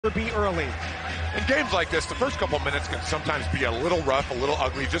be early. In games like this, the first couple minutes can sometimes be a little rough, a little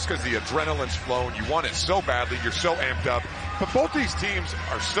ugly, just because the adrenaline's flowing. You want it so badly. You're so amped up. But both these teams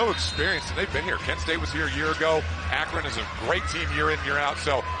are so experienced, and they've been here. Kent State was here a year ago. Akron is a great team year in, year out.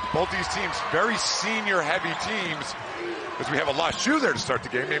 So both these teams, very senior-heavy teams, because we have a lost shoe there to start the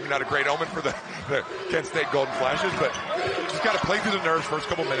game. Maybe not a great omen for the Kent State Golden Flashes, but just got to play through the nerves first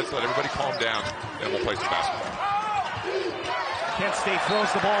couple minutes, let everybody calm down, and we'll play some basketball. Kent State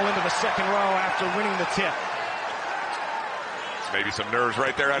throws the ball into the second row after winning the tip. Maybe some nerves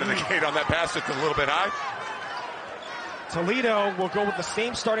right there out of the gate on that pass. It's a little bit high. Toledo will go with the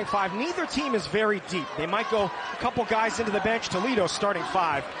same starting five. Neither team is very deep. They might go a couple guys into the bench. Toledo's starting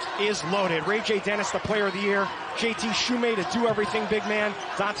five is loaded. Ray J. Dennis, the player of the year. JT Shumate, a do-everything big man.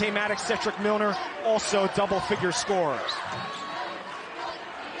 Dante Maddox, Cedric Milner, also double-figure scorers.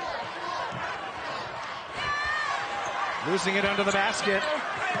 Losing it under the basket.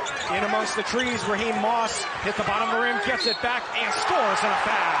 In amongst the trees, Raheem Moss hit the bottom of the rim, gets it back, and scores on a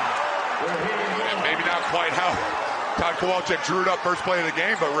foul. And maybe not quite how Todd Kowalczyk drew it up first play of the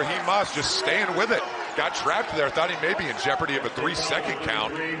game, but Raheem Moss just staying with it. Got trapped there, thought he may be in jeopardy of a 3-second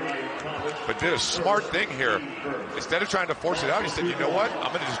count, but did a smart thing here. Instead of trying to force it out, he said, you know what,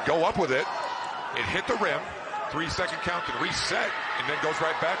 I'm going to just go up with it. It hit the rim. 3-second count can reset, and then goes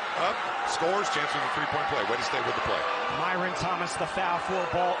right back up, scores, chance of a three-point play. Way to stay with the play. Myron Thomas, the foul for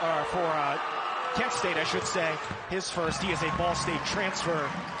Kent State, I should say. His first. He is a Ball State transfer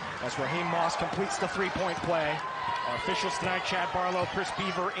as Raheem Moss completes the three-point play. Our officials tonight, Chad Barlow, Chris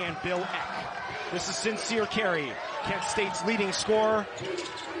Beaver, and Bill Eck. This is Sincere Carey, Kent State's leading scorer.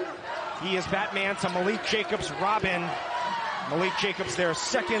 He is Batman to Malik Jacobs' Robin. Malik Jacobs, their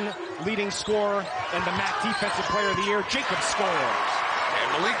second leading scorer, and the MAC Defensive Player of the Year. Jacobs scores.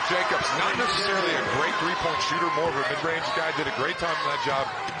 And Malik Jacobs, not necessarily a great three-point shooter, more of a mid-range guy, did a great time in that job.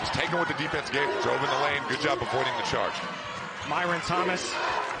 Just taking what the defense gave him, drove in the lane, good job avoiding the charge. Myron Thomas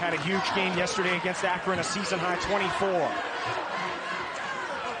had a huge game yesterday against Akron, a season-high 24.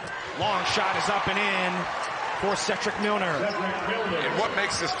 Long shot is up and in for Cedric Milner. And what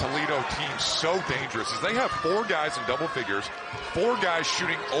makes this Toledo team so dangerous is they have 4 guys in double figures, 4 guys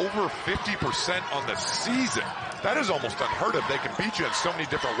shooting over 50% on the season. That is almost unheard of. They can beat you in so many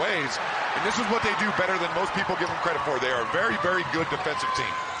different ways. And this is what they do better than most people give them credit for. They are a very, very good defensive team.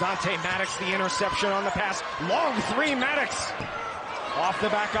 Dante Maddox, the interception on the pass. Long three, Maddox. Off the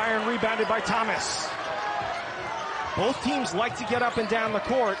back iron, rebounded by Thomas. Both teams like to get up and down the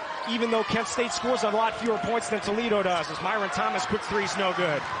court, even though Kent State scores a lot fewer points than Toledo does, as Myron Thomas, quick three's no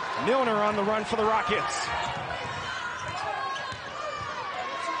good. Milner on the run for the Rockets.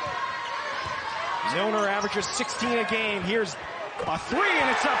 Milner averages 16 a game. Here's a three, and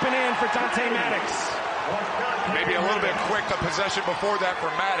it's up and in for Dante Maddox. Maybe a little bit quick the possession before that for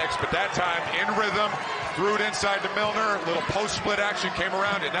Maddox, but that time in rhythm, threw it inside to Milner. Little post-split action came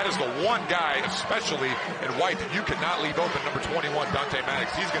around, and that is the one guy, especially in white, that you cannot leave open, number 21, Dante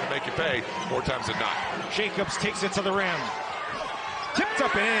Maddox. He's going to make you pay more times than not. Jacobs takes it to the rim. Tipped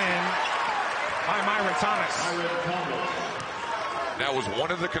up and in by Myron Thomas. That was one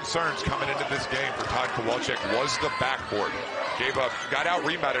of the concerns coming into this game for Todd Kowalczyk was the backcourt. Got out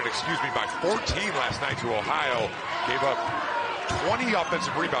rebounded, by 14 last night to Ohio. Gave up 20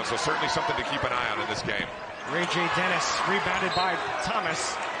 offensive rebounds, so certainly something to keep an eye on in this game. Ray J. Dennis rebounded by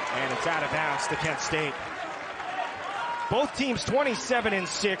Thomas, and it's out of bounds to Kent State. Both teams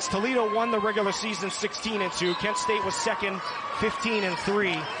 27-6. Toledo won the regular season 16-2. Kent State was second,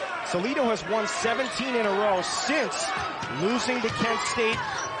 15-3. Toledo has won 17 in a row since losing to Kent State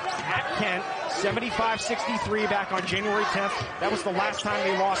at Kent, 75-63 back on January 10th. That was the last time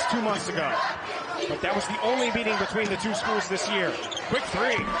they lost 2 months ago. But that was the only meeting between the two schools this year. Quick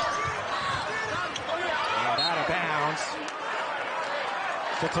three. And out of bounds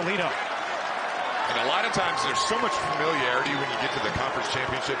to Toledo. And a lot of times there's so much familiarity when you get to the conference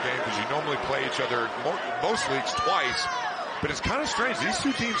championship game because you normally play each other most leagues twice. But it's kind of strange. These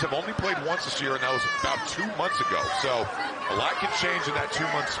two teams have only played once this year, and that was about 2 months ago. So a lot can change in that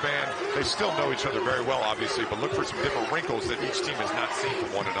 2-month span. They still know each other very well, obviously, but look for some different wrinkles that each team has not seen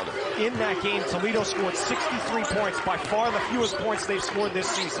from one another. In that game, Toledo scored 63 points, by far the fewest points they've scored this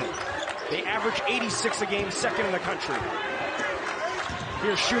season. They average 86 a game, second in the country.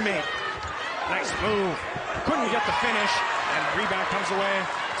 Here's Shumate. Nice move. Couldn't get the finish, and the rebound comes away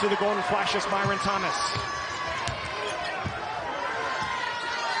to the Golden Flashes, Myron Thomas.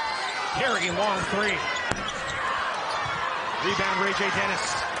 Carey, long three. Rebound, Ray J.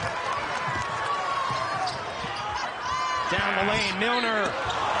 Dennis. Down the lane, Milner.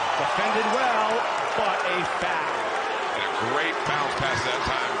 Defended well, but a foul. And a Great bounce pass that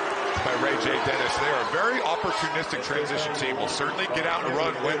time by Ray J. Dennis. They are a very opportunistic transition team. Will certainly get out and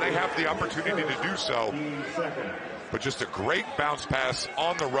run when they have the opportunity to do so. But just a great bounce pass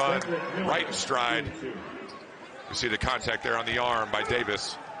on the run, right in stride. You see the contact there on the arm by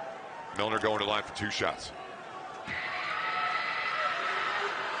Davis. Milner going to line for 2 shots.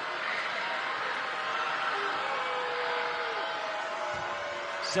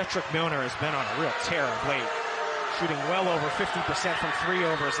 Cedric Milner has been on a real tear of late, shooting well over 50% from 3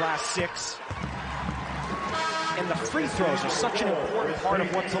 over his last 6. And the free throws are such an important part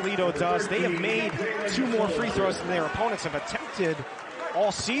of what Toledo does. They have made 2 more free throws than their opponents have attempted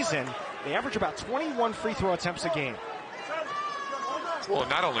all season. They average about 21 free throw attempts a game. Well,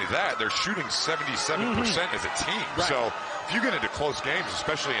 not only that, they're shooting 77% as a team. Right. So if you get into close games,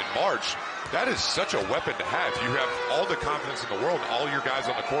 especially in March, that is such a weapon to have. You have all the confidence in the world, and all your guys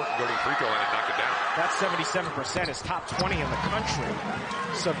on the court can go to the free throw line and knock it down. That 77% is top 20 in the country.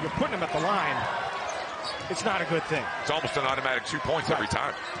 So if you're putting them at the line, it's not a good thing. It's almost an automatic 2 points every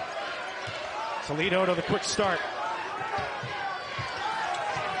time. Toledo to the quick start.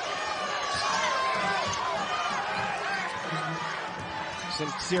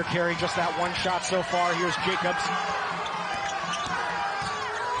 Sincere carry, just that 1 shot so far. Here's Jacobs.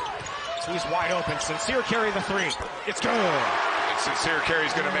 He's wide open. Sincere carry the 3. It's good. And Sincere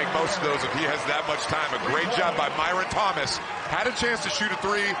carry's going to make most of those if he has that much time. A great job by Myron Thomas. Had a chance to shoot a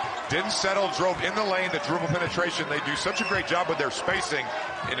 3. Didn't settle. Drove in the lane. The dribble penetration. They do such a great job with their spacing.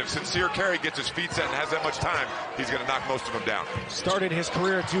 And if Sincere carry gets his feet set and has that much time, he's going to knock most of them down. Started his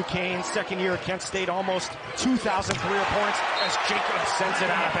career at Duquesne. Second year at Kent State. Almost 2,000 career points as Jacobs sends it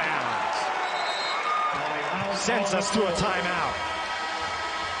out of bounds. Sends us to a timeout.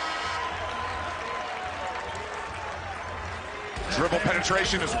 Dribble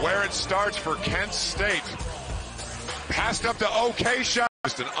penetration is where it starts for Kent State. Passed up to OK shot.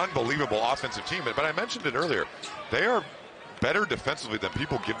 Just an unbelievable offensive team. But I mentioned it earlier. They are better defensively than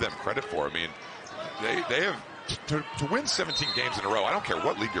people give them credit for. I mean, they have to win 17 games in a row. I don't care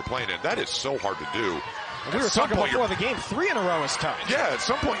what league you're playing in. That is so hard to do. And we were talking before the game, 3 in a row is tough. Yeah, at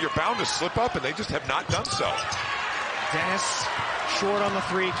some point you're bound to slip up, and they just have not done so. Dennis short on the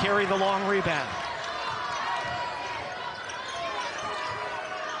 3, carry the long rebound.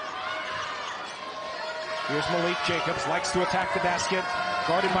 Here's Malik Jacobs, likes to attack the basket,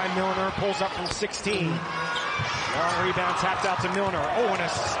 guarded by Milner, pulls up from 16. Long rebound tapped out to Milner. Oh, and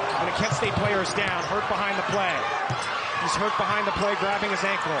a Kent State player is down, hurt behind the play. He's hurt behind the play, grabbing his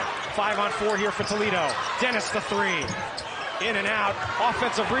ankle. 5 on 4 here for Toledo. Dennis the 3. In and out,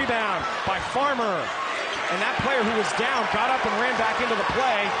 offensive rebound by Farmer. And that player who was down got up and ran back into the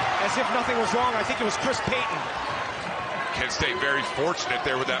play as if nothing was wrong. I think it was Chris Payton. Kent State very fortunate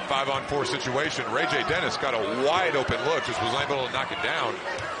there with that 5-on-4 situation. Ray J. Dennis got a wide open look, just was unable to knock it down.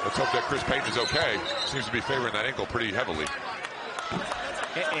 Let's hope that Chris Payton is okay. Seems to be favoring that ankle pretty heavily.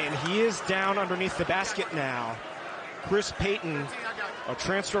 And he is down underneath the basket now. Chris Payton, a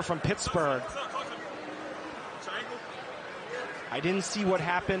transfer from Pittsburgh. I didn't see what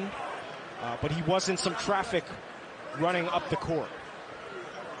happened, but he was in some traffic running up the court.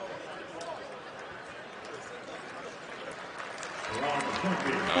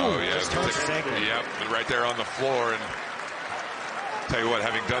 Oh, yeah. Yep, right there on the floor. And tell you what,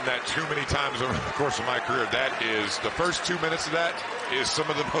 having done that too many times over the course of my career, that is, the first 2 minutes of that is some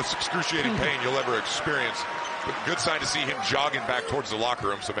of the most excruciating pain you'll ever experience. But good sign to see him jogging back towards the locker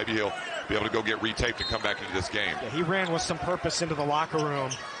room, so maybe he'll be able to go get retaped and come back into this game. Yeah, he ran with some purpose into the locker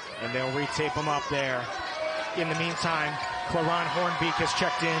room, and they'll retape him up there. In the meantime, Claron Hornbeak has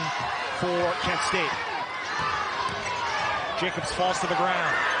checked in for Kent State. Jacobs falls to the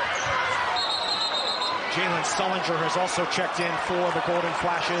ground. Jalen Sullinger has also checked in for the Golden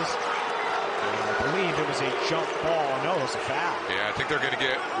Flashes. And I believe it was a jump ball. No, it was a foul. Yeah, I think they're going to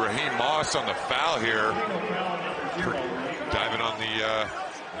get Raheem Moss on the foul here. Diving on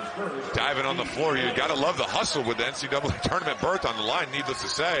the floor. You got to love the hustle with the NCAA tournament berth on the line, needless to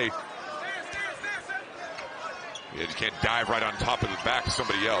say. Yeah, you can't dive right on top of the back of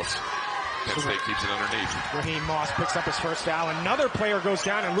somebody else. Kent State keeps it underneath. Raheem Moss picks up his first foul. Another player goes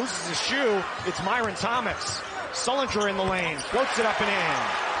down and loses his shoe. It's Myron Thomas. Sullinger in the lane. Floats it up and in.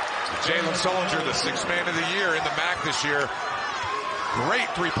 Jalen Sullinger, the 6th man of the year in the MAC this year. Great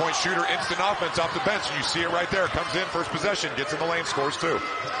three-point shooter, instant offense off the bench. You see it right there. Comes in, first possession, gets in the lane, scores 2.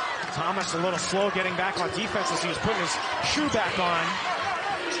 Thomas a little slow getting back on defense as he was putting his shoe back on.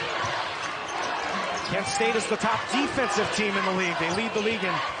 Kent State is the top defensive team in the league. They lead the league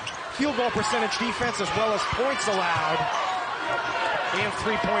in field goal percentage defense as well as points allowed and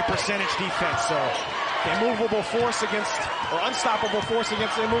 3-point percentage defense. So immovable force against, or unstoppable force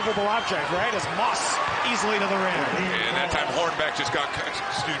against an immovable object, right? As Moss easily to the rim. And that time Hornbeck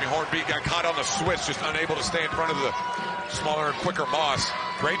Hornbeek got caught on the switch, just unable to stay in front of the smaller and quicker Moss.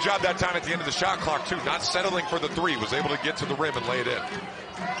 Great job that time at the end of the shot clock too, not settling for the three, was able to get to the rim and lay it in.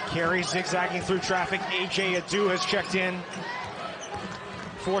 Carey zigzagging through traffic. A.J. Adu has checked in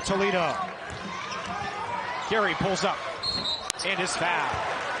for Toledo. Carey pulls up and is fouled.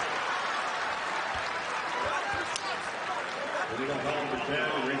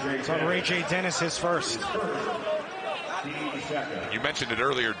 It's on Ray J. Dennis, his first. You mentioned it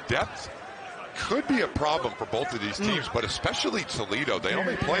earlier, depth could be a problem for both of these teams, but especially Toledo. They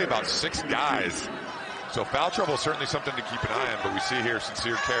only play about 6 guys. So foul trouble is certainly something to keep an eye on, but we see here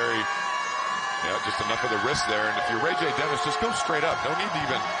Sincere Carey, just enough of the wrist there. And if you're Ray J. Dennis, just go straight up. No need to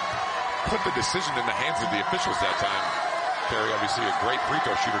even put the decision in the hands of the officials that time. Carey, obviously a great free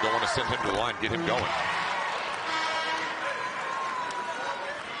throw shooter. Don't want to send him to the line, get him going.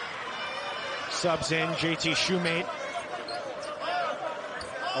 Subs in JT Shoemate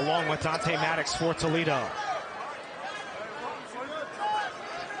along with Dante Maddox for Toledo.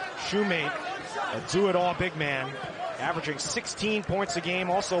 Shoemate, a do-it-all big man, averaging 16 points a game,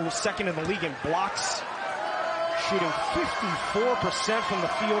 also second in the league in blocks, shooting 54% from the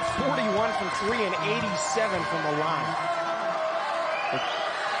field, 41 from 3, and 87 from the line. A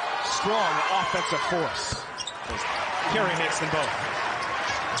strong offensive force. Carey makes them both.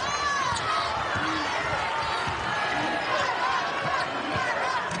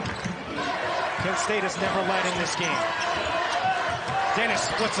 Kent State has never led in this game. Dennis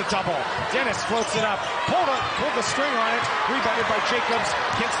splits a double. Dennis floats it up. Pulled the string on it. Rebounded by Jacobs.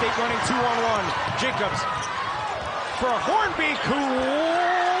 Kent State running 2-on-1. Jacobs for Hornbeek, who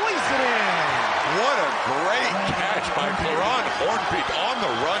lays it in. What a great catch by Claron Hornbeek on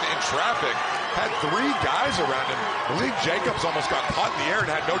the run in traffic. Had 3 guys around him. Malik Jacobs almost got caught in the air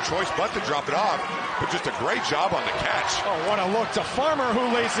and had no choice but to drop it off. But just a great job on the catch. Oh, what a look to Farmer, who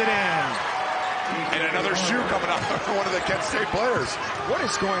lays it in. And another shoe coming off for one of the Kent State players. What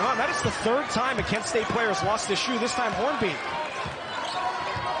is going on? That is the 3rd time a Kent State player has lost his shoe, this time Hornbeek.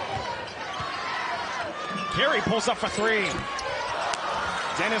 Carey pulls up for 3.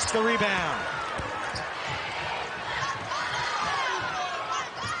 Dennis the rebound.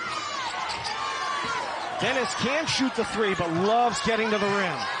 Dennis can shoot the 3, but loves getting to the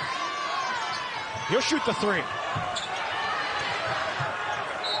rim. He'll shoot the 3.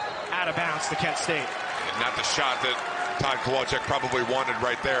 Out of bounds to Kent State. And not the shot that Todd Kowalczyk probably wanted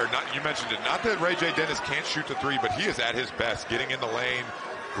right there. You mentioned it. Not that Ray J. Dennis can't shoot the 3, but he is at his best, getting in the lane.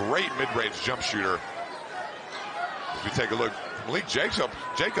 Great mid-range jump shooter. As we take a look, Malik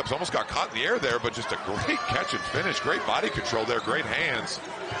Jacobs almost got caught in the air there, but just a great catch and finish. Great body control there, great hands.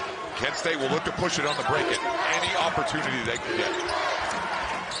 Kent State will look to push it on the break at any opportunity they can get.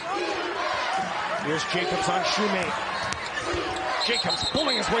 Here's Jacobs on Shoemate. Jacobs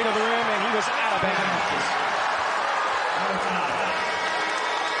pulling his way to the rim, and he was out of bounds.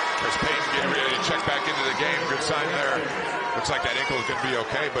 Chris Payne getting ready to check back into the game. Good sign there. Looks like that ankle is going to be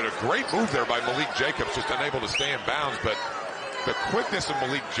okay, but a great move there by Malik Jacobs, just unable to stay in bounds. But the quickness of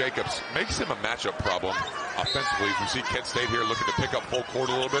Malik Jacobs makes him a matchup problem offensively. We see Kent State here looking to pick up full court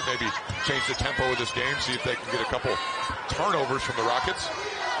a little bit, maybe change the tempo of this game, see if they can get a couple turnovers from the Rockets.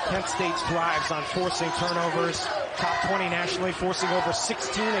 Kent State thrives on forcing turnovers. Top 20 nationally, forcing over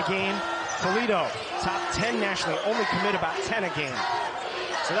 16 a game. Toledo, top 10 nationally, only commit about 10 a game.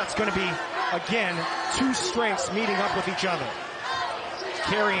 So that's going to be, again, 2 strengths meeting up with each other.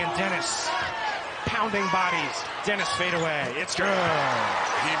 Carey and Dennis pounding bodies. Dennis fade away. It's good.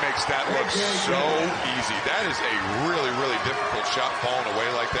 He makes that look so easy. That is a really, really difficult shot falling away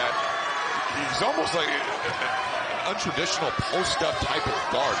like that. He's almost like an untraditional post-up type of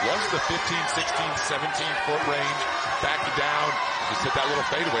guard. Loves the 15, 16, 17-foot range. Back it down. Just hit that little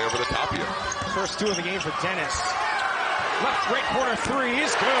fadeaway over the top of you. First 2 of the game for Dennis. Left right corner 3 is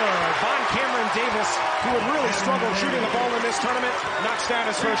good. Von Cameron Davis, who would really struggle shooting the ball in this tournament, knocks down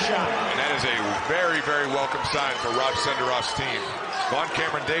his first shot. And that is a very, very welcome sign for Rob Senderoff's team. Von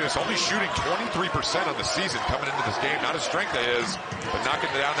Cameron Davis only shooting 23% on the season coming into this game. Not his strength it is, but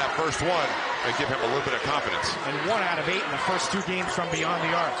knocking down that first one and give him a little bit of confidence. And 1 out of 8 in the first 2 games from beyond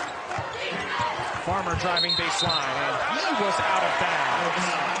the arc. Farmer driving baseline, and he was out of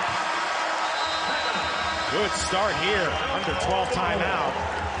bounds. Good start here, under 12 timeout,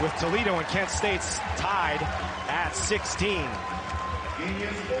 with Toledo and Kent State's tied at 16.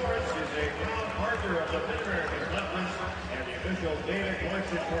 Genius Sports is a proud partner of the Mid-American Conference and the official data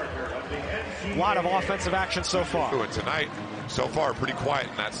collection partner of the NCAAB. A lot of offensive action so far. And tonight, so far, pretty quiet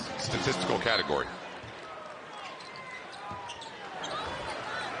in that statistical category.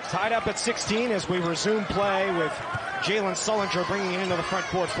 Tied up at 16 as we resume play with Jalen Sullinger bringing it into the front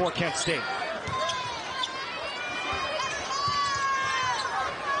court for Kent State.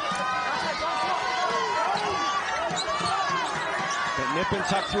 The nip and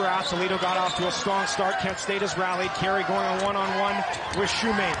tuck throughout. Toledo got off to a strong start. Kent State has rallied. Carey going on one-on-one with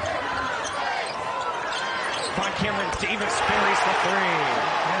Shoemate. Von Cameron Davis buries the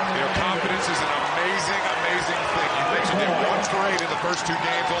three. Confidence is an amazing, amazing thing. You mentioned they were 1 for 8 in the first 2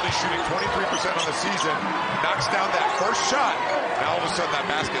 games, only shooting 23% on the season. Knocks down that first shot. Now all of a sudden that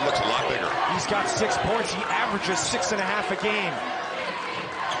basket looks a lot bigger. He's got 6 points. He averages 6.5 a game.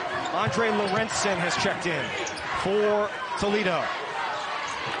 Andre Lorenzen has checked in for Toledo.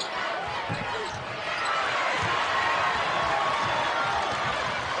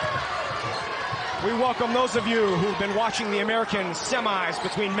 We welcome those of you who've been watching the American semis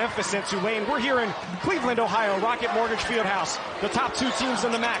between Memphis and Tulane. We're here in Cleveland, Ohio, Rocket Mortgage Fieldhouse. The top 2 teams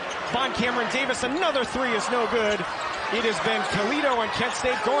in the MAC. Von Cameron Davis, another 3 is no good. It has been Toledo and Kent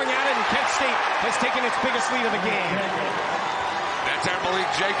State going at it, and Kent State has taken its biggest lead of the game. That time Malik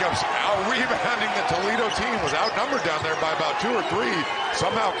Jacobs out-rebounding the Toledo team, was outnumbered down there by about 2 or 3.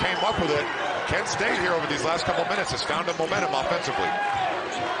 Somehow came up with it. Kent State here over these last couple minutes has found a momentum offensively.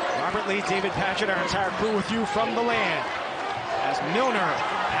 Robert Lee, David Patchett, our entire crew with you from the land. As Milner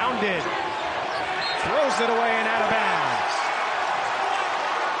pounded, throws it away and out of bounds.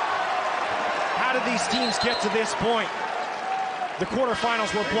 How did these teams get to this point? The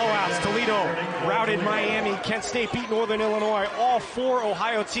quarterfinals were blowouts. Toledo routed Miami. Kent State beat Northern Illinois. All 4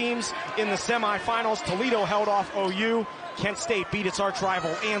 Ohio teams in the semifinals. Toledo held off OU. Kent State beat its arch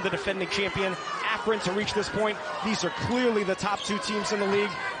rival and the defending champion Akron to reach this point. These are clearly the top 2 teams in the league.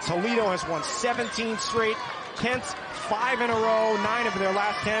 Toledo has won 17 straight. Kent 5 in a row, 9 of their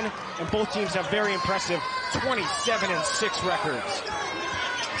last 10, and both teams have very impressive 27-6 records.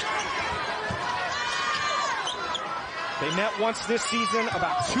 They met once this season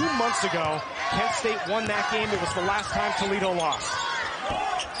about 2 months ago. Kent State won that game. It was the last time Toledo lost.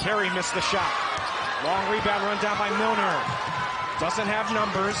 Carey missed the shot. Long rebound run down by Milner. Doesn't have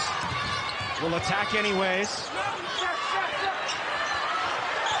numbers. Will attack anyways.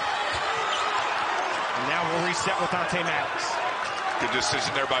 And now we'll reset with Dante Maddox. Good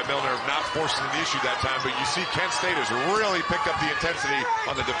decision there by Milner, not forcing the issue that time, but you see Kent State has really picked up the intensity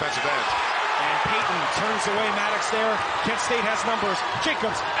on the defensive end. And Payton turns away Maddox there. Kent State has numbers.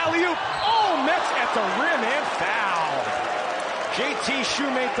 Jacobs, alley-oop. Oh, Mets at the rim and foul. JT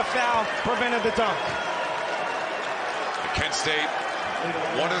Shoemate, the foul, prevented the dunk. Kent State,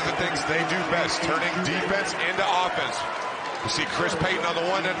 one of the things they do best, turning defense into offense. You see Chris Payton on the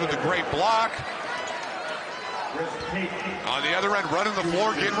one end with a great block. On the other end, running the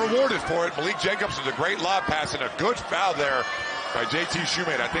floor, getting rewarded for it. Malik Jacobs with a great lob pass and a good foul there by JT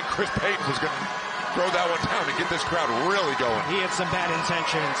Shoemate. I think Chris Payton was going to throw that one down to get this crowd really going. He had some bad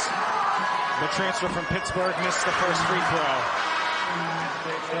intentions. The transfer from Pittsburgh missed the first free throw.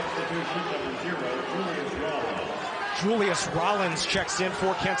 Julius Rollins checks in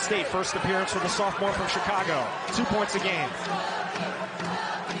for Kent State. First appearance for the sophomore from Chicago. 2 points a game.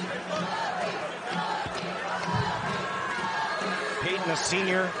 Payton, a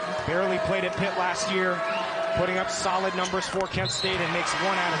senior, barely played at Pitt last year, putting up solid numbers for Kent State and makes 1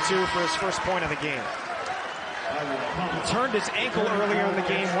 out of 2 for his first point of the game. He turned his ankle earlier in the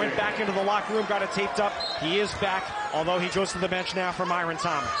game, went back into the locker room, got it taped up. He is back, although he goes to the bench now for Myron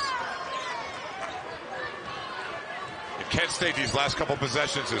Thomas. Kent State, these last couple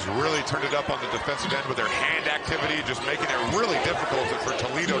possessions, has really turned it up on the defensive end with their hand activity, just making it really difficult for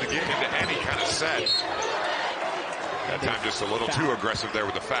Toledo to get into any kind of set. That time just a little too aggressive there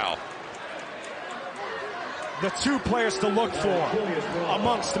with the foul. The 2 players to look for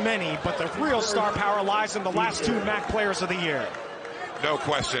amongst many, but the real star power lies in the last 2 MAC players of the year. No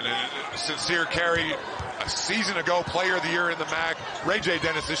question. And Sincere Carey, a season ago player of the year in the MAC. Ray J.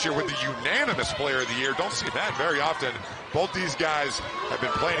 Dennis this year with the unanimous player of the year. Don't see that very often. Both these guys have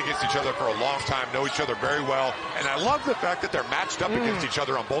been playing against each other for a long time, know each other very well. And I love the fact that they're matched up against each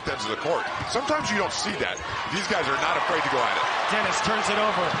other on both ends of the court. Sometimes you don't see that. These guys are not afraid to go at it. Dennis turns it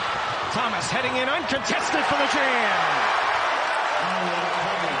over. Thomas heading in uncontested for the jam.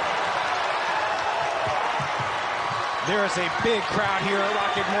 There is a big crowd here at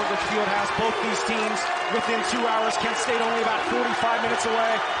Rocket Mortgage Fieldhouse. Both these teams within 2 hours. Kent State only about 45 minutes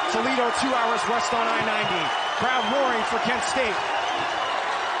away. Toledo 2 hours west on I-90. Crowd roaring for Kent State.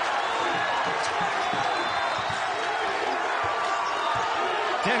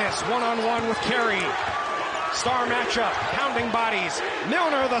 Dennis one-on-one with Carey. Star matchup, pounding bodies.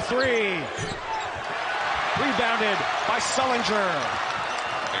 Milner the 3. Rebounded by Sullinger.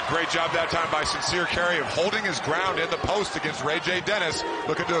 Great job that time by Sincere Carey of holding his ground in the post against Ray J. Dennis,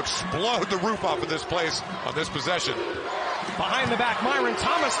 looking to explode the roof off of this place on this possession. Behind the back, Myron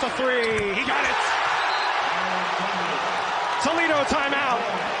Thomas to three. He got it. Toledo timeout.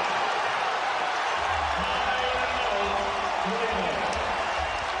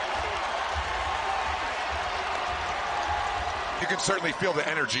 You can certainly feel the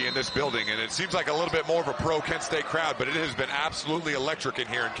energy in this building, and it seems like a little bit more of a pro Kent State crowd, but it has been absolutely electric in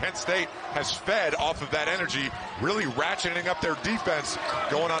here, and Kent State has fed off of that energy, really ratcheting up their defense,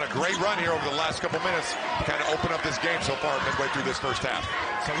 going on a great run here over the last couple minutes to kind of open up this game so far midway through this first half.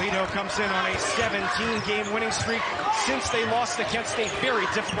 Toledo comes in on a 17-game winning streak since they lost to Kent State. Very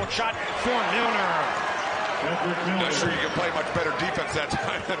difficult shot for Milner. Not sure you can play much better defense that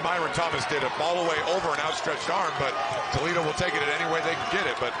time than Myron Thomas did. A ball away over an outstretched arm, but Toledo will take it any way they can get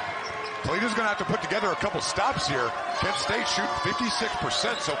it. But Toledo's going to have to put together a couple stops here. Kent State shooting 56%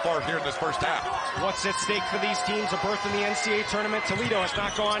 so far here in this first half. What's at stake for these teams? A berth in the NCAA tournament. Toledo has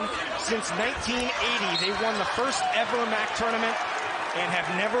not gone since 1980. They won the first ever MAC tournament and have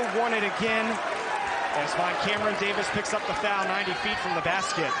never won it again. As Von Cameron Davis picks up the foul 90 feet from the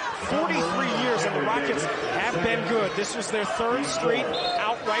basket. 43 years and the Rockets have been good. This was their third straight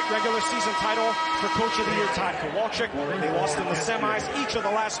outright regular season title for Coach of the Year Todd Kowalczyk. They lost in the semis each of the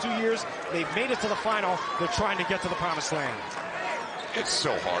last 2 years. They've made it to the final. They're trying to get to the promised land. It's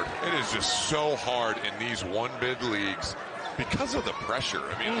so hard. It is just so hard in these one-bid leagues because of the pressure.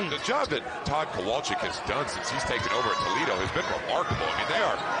 I mean, the job that Todd Kowalczyk has done since he's taken over at Toledo has been remarkable. I mean, they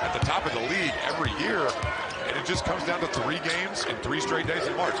are at the top of the league every year, and it just comes down to 3 games in 3 straight days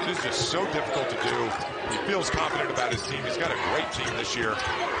in March. It is just so difficult to do. He feels confident about his team. He's got a great team this year.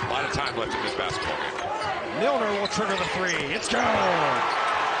 A lot of time left in this basketball game. Milner will trigger the 3. It's good. 9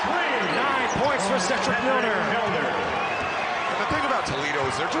 points for Cedric Milner. The thing about Toledo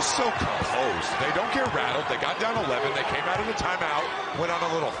is they're just so composed. They don't get rattled. They got down 11. They came out of the timeout, went on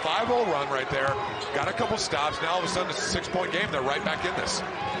a little 5-0 run right there, got a couple stops. Now all of a sudden it's a 6-point game. They're right back in this.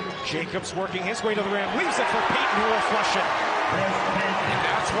 Jacobs working his way to the rim. Leaves it for Peyton, who will flush it. And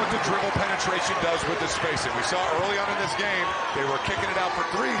that's what the dribble penetration does with the spacing. We saw early on in this game, they were kicking it out for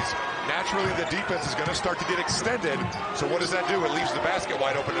threes. Naturally, the defense is going to start to get extended. So what does that do? It leaves the basket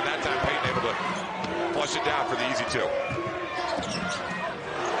wide open, and that time Peyton able to flush it down for the easy 2.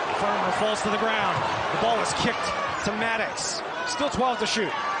 Farmer falls to the ground. The ball is kicked to Maddox. Still 12 to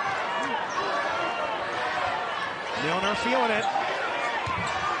shoot. Milner feeling it.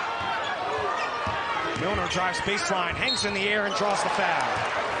 Milner drives baseline, hangs in the air, and draws the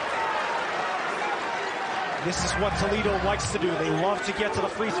foul. This is what Toledo likes to do. They love to get to the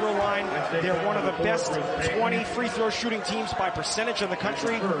free throw line. They're one of the best 20 free throw shooting teams by percentage in the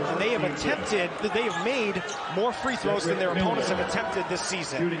country. And they have made more free throws than their opponents have attempted this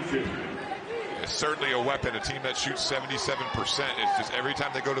season. It's certainly a weapon, a team that shoots 77%. It's just every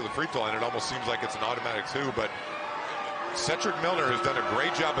time they go to the free throw line, it almost seems like it's an automatic 2. But Cedric Milner has done a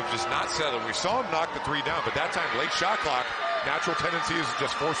great job of just not settling. We saw him knock the 3 down, but that time, late shot clock, natural tendency is to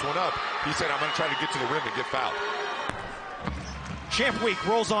just force one up. He said, I'm going to try to get to the rim and get fouled. Champ Week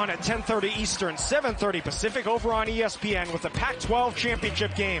rolls on at 10:30 Eastern, 7:30 Pacific over on ESPN with the Pac-12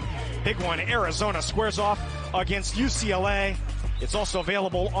 championship game. Big one, Arizona squares off against UCLA. It's also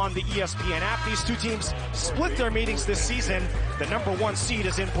available on the ESPN app. These two teams split their meetings this season. The number 1 seed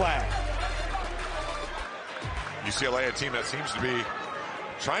is in play. UCLA, a team that seems to be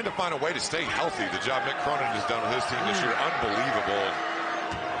trying to find a way to stay healthy. The job Mick Cronin has done with his team this year, unbelievable.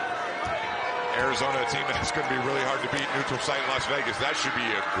 Arizona, a team that's going to be really hard to beat, neutral site in Las Vegas. That should be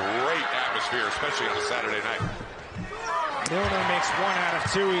a great atmosphere, especially on a Saturday night. Milner makes 1 out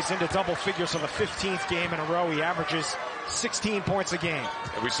of 2. He's into double figures on the 15th game in a row. He averages 16 points a game.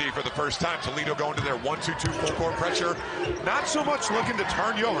 And we see for the first time Toledo going to their 1-2-2 full court pressure. Not so much looking to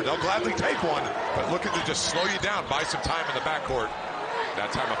turn you over. They'll gladly take one, but looking to just slow you down, buy some time in the backcourt.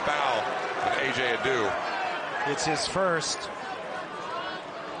 That time a foul with A.J. Adu. It's his first.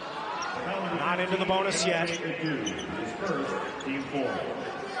 Not into the bonus yet.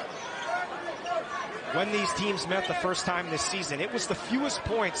 When these teams met the first time this season, it was the fewest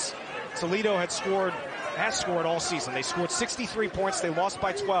points Toledo has scored all season. They scored 63 points. They lost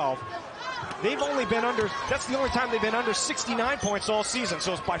by 12. They've only been under, that's the only time they've been under 69 points all season.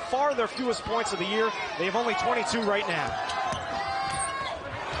 So it's by far their fewest points of the year. They have only 22 right now.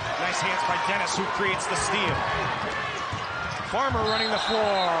 Nice hands by Dennis, who creates the steal. Farmer running the floor.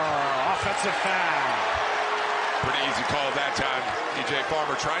 Offensive foul. Pretty easy call that time. DJ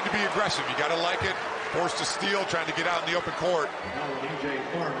Farmer trying to be aggressive. You got to like it. Forced to steal, trying to get out in the open court.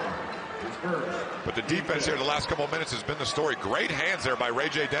 But the defense here the last couple of minutes has been the story. Great hands there by Ray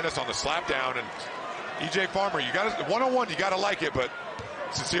J. Dennis on the slap down. And E.J. Farmer, you got to, one-on-one, you got to like it, but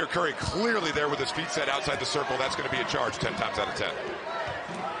Sincere Curry clearly there with his feet set outside the circle. That's going to be a charge 10 times out of 10.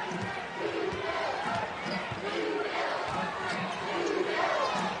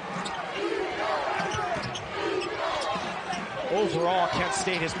 Overall, Kent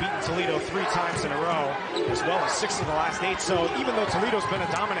State has beaten Toledo 3 times in a row, as well as 6 of the last 8. So even though Toledo's been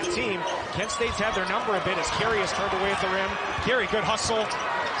a dominant team, Kent State's had their number a bit as Carey has turned away at the rim. Carey, good hustle,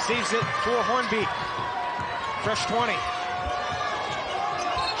 saves it for Hornbeak. Fresh 20.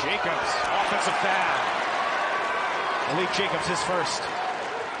 Jacobs, offensive foul. Malik Jacobs, his first.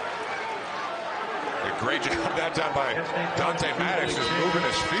 A great job that time by Dante Maddox, just moving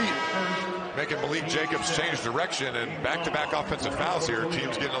his feet, making Malik Jacobs change direction, and back-to-back offensive fouls here.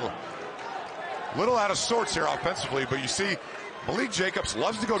 Team's getting a little out of sorts here offensively, but you see Malik Jacobs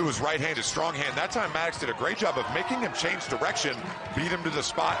loves to go to his right hand, his strong hand. That time Maddox did a great job of making him change direction, beat him to the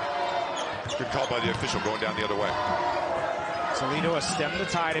spot. Good call by the official going down the other way. Toledo has stemmed the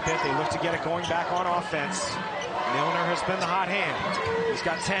tide a bit. They look to get it going back on offense. Milner has been the hot hand. He's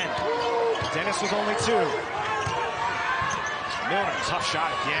got 10. Dennis was only 2. Milner, tough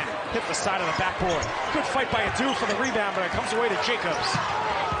shot again. Hit the side of the backboard. Good fight by Adu for the rebound, but it comes away to Jacobs.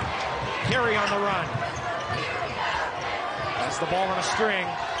 Carey on the run. Has the ball on a string.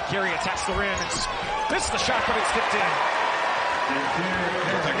 Carey attacks the rim and missed the shot, but it's tipped in.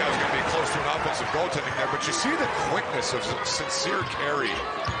 I don't think that was going to be close to an offensive goaltending there, but you see the quickness of Sincere Carey.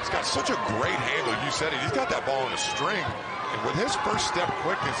 He's got such a great handle. You said it. He's got that ball on a string. And with his first step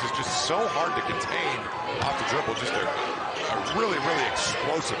quickness, is just so hard to contain off the dribble. Just a really, really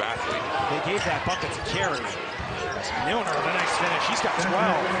explosive athlete. They gave that bucket to Carey. Milner with a nice finish. He's got 12.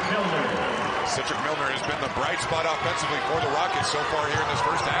 Cedric Milner has been the bright spot offensively for the Rockets so far here in this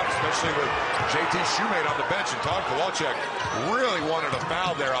first half, especially with JT Shoemate on the bench, and Todd Kowalczyk really wanted a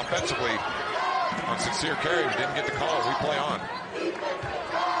foul there offensively on Sincere Carey. Didn't get the call. We play on.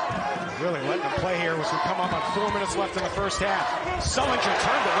 Really letting them play here as we come up on 4 minutes left in the first half. Sullinger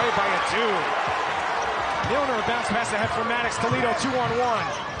turned away by Adu. Milner bounce pass ahead from Maddox. Toledo 2-on-1.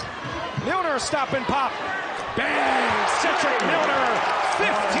 Milner stop and pop. Bang! Cedric Milner,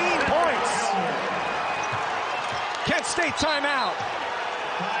 15 points. Kent State timeout.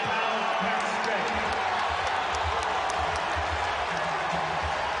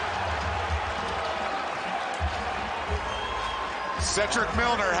 Cedric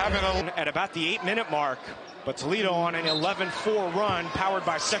Milner having at about the 8-minute mark, but Toledo on an 11-4 run powered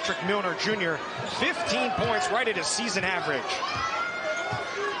by Cedric Milner Jr. 15 points, right at his season average.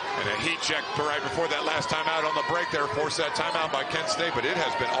 And a heat check right before that last timeout on the break there forced that timeout by Kent State, but it has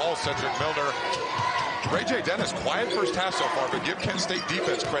been all Cedric Milner. Ray J. Dennis, quiet first half so far, but give Kent State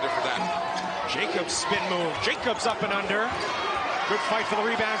defense credit for that. Jacobs spin move. Jacobs up and under. Good fight for the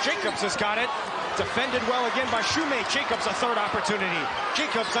rebound. Jacobs has got it. Defended well again by Shoemate. Jacobs a third opportunity.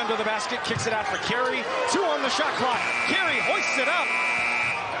 Jacobs under the basket, kicks it out for Carey. 2 on the shot clock. Carey hoists it up.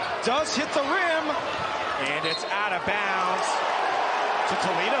 Does hit the rim. And it's out of bounds to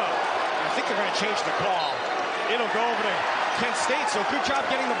Toledo. I think they're going to change the call. It'll go over to Kent State, so good job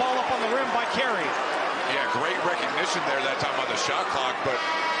getting the ball up on the rim by Carey. Yeah, great recognition there that time on the shot clock, but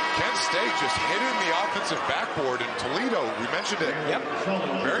Kent State just hitting the offensive backboard, and Toledo, we mentioned it,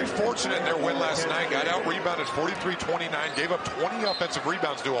 very fortunate in their win last night, got out-rebounded 43-29, gave up 20 offensive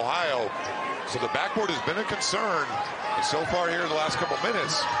rebounds to Ohio, so the backboard has been a concern, and so far here in the last couple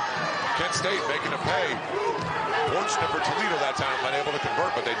minutes, Kent State making a pay. Fortunate for Toledo that time, unable to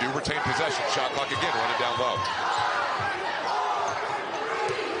convert, but they do retain possession. Shot clock again, running down low.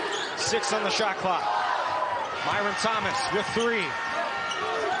 6 on the shot clock. Myron Thomas with 3.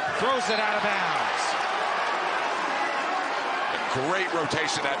 Throws it out of bounds. A great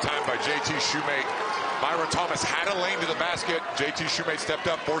rotation that time by JT Shoemate. Myron Thomas had a lane to the basket. JT Shoemate stepped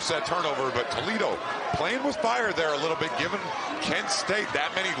up, forced that turnover, but Toledo playing with fire there a little bit, giving Kent State that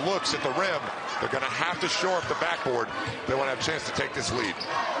many looks at the rim. They're going to have to shore up the backboard. They want to have a chance to take this lead.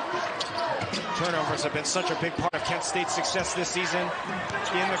 Turnovers have been such a big part of Kent State's success this season.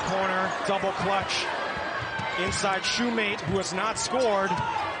 In the corner, double clutch. Inside Shoemate, who has not scored.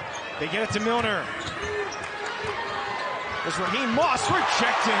 They get it to Milner. There's Raheem Moss,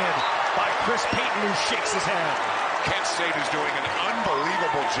 rejected by Chris Payton, who shakes his head. Kent State is doing an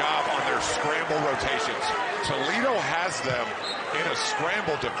unbelievable job on their scramble rotations. Toledo has them in a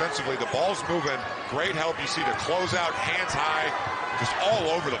scramble defensively. The ball's moving. Great help. You see the closeout, hands high. Just all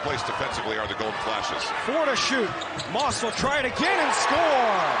over the place defensively are the Golden Flashes. 4 to shoot. Moss will try it again and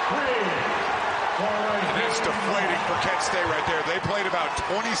score. And that's deflating for Kent State right there. They played about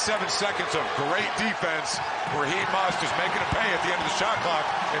 27 seconds of great defense. Raheem Moss just making a pay at the end of the shot clock.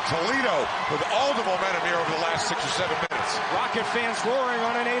 And Toledo with all the momentum here over the last 6 or 7 minutes. Rocket fans roaring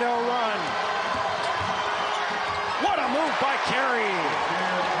on an 8-0 run. What a move by Carey.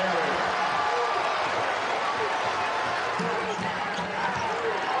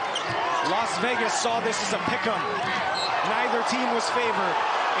 Las Vegas saw this as a pick'em. Neither team was favored.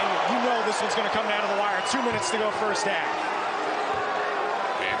 And you know this one's going to come down to the wire. 2 minutes to go first half.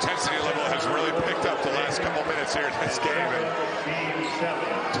 The intensity level has really picked up the last couple minutes here in this game.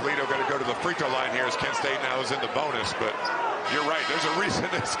 And Toledo going to go to the free throw line here as Kent State now is in the bonus. But you're right, there's a reason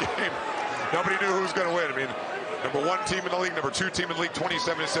this game. Nobody knew who was going to win. I mean, number 1 team in the league, number 2 team in the league,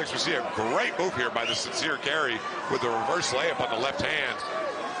 27-6. We see a great move here by the sincere Carey with the reverse layup on the left hand.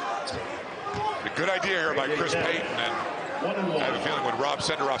 A good idea here by Chris Payton, and I have a feeling when Rob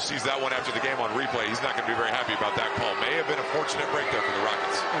Senderoff sees that one after the game on replay, he's not going to be very happy about that call. May have been a fortunate break there for the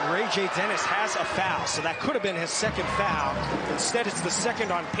Rockets. And Ray J. Dennis has a foul, so that could have been his second foul. Instead, it's the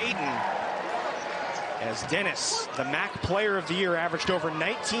second on Payton. As Dennis, the MAC Player of the Year, averaged over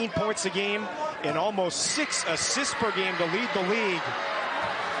 19 points a game and almost 6 assists per game to lead the league.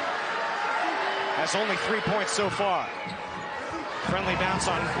 Has only 3 points so far. Friendly bounce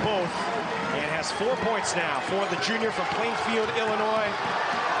on both, and has 4 points now for the junior from Plainfield, Illinois,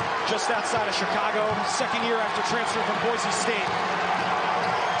 just outside of Chicago, second year after transfer from Boise State.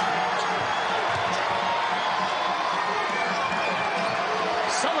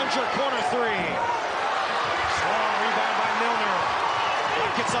 Sullinger, corner 3. Strong rebound by Milner.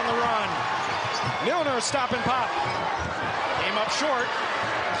 Rockets on the run. Milner stop and pop. Came up short.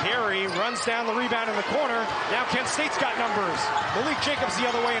 Carey runs down the rebound in the corner. Now Kent State's got numbers. Malik Jacobs the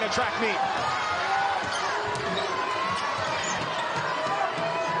other way in a track meet.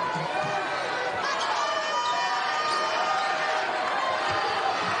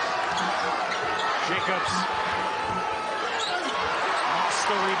 Jacobs lost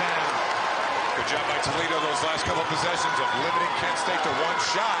the rebound. Good job by Toledo those last couple of possessions of limiting Kent State to 1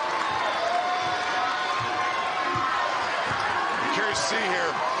 shot. Curious to see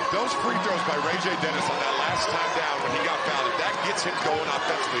here, those free throws by Ray J. Dennis on that last time down when he got fouled, if that gets him going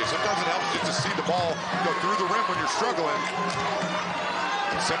offensively. Sometimes it helps just to see the ball go through the rim when you're struggling.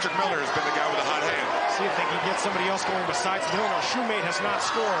 Cedric Miller has been the guy with a hot hand. See if they can get somebody else going besides Milner. Shoemate has not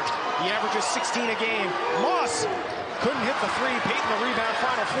scored. He averages 16 a game. Moss couldn't hit the 3. Payton the rebound,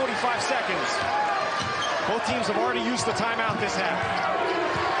 final 45 seconds. Both teams have already used the timeout this half.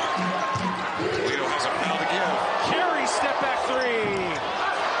 Toledo has a foul to give. Carey step back 3.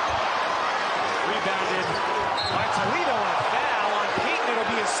 Rebounded by Toledo, and a foul on Payton. It'll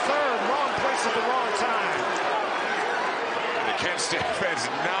be his 3rd. Wrong place at the wrong time. The Kent State fans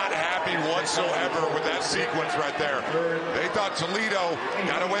not happy whatsoever with that sequence right there. They thought Toledo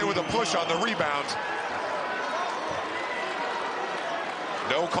got away with a push on the rebound.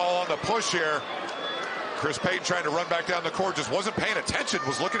 No call on the push here. Chris Payton trying to run back down the court, just wasn't paying attention,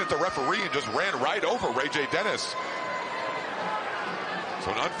 was looking at the referee and just ran right over Ray J. Dennis. So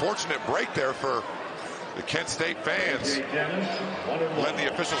an unfortunate break there for the Kent State fans. Letting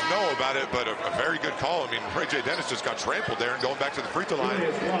the officials know about it, but a very good call. I mean, Ray J. Dennis just got trampled there and going back to the free throw line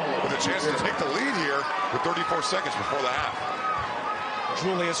with a chance to take the lead here with 34 seconds before the half.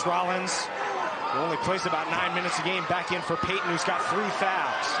 Julius Rollins, who only plays about 9 minutes a game, back in for Payton, who's got 3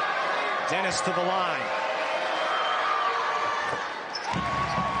 fouls. Dennis to the line.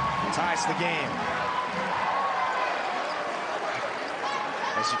 Ties the game.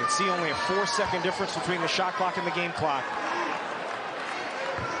 As you can see, only a 4-second difference between the shot clock and the game clock.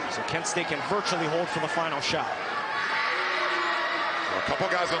 So Kent State can virtually hold for the final shot. Well, a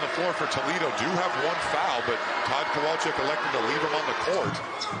couple guys on the floor for Toledo do have 1 foul, but Todd Kowalczyk elected to leave him on the court.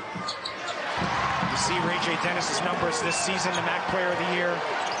 You see Ray J. Dennis's numbers this season, the MAC Player of the Year.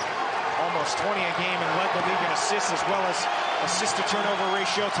 Almost 20 a game and led the league in assists as well as assist to turnover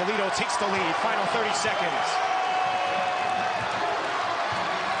ratio. Toledo takes the lead. Final 30 seconds.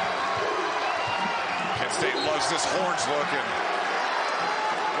 Kent State loves this horns look, and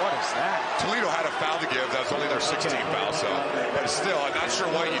what is that? Toledo had a foul to give. That's only their 16th foul, so. But still, I'm not sure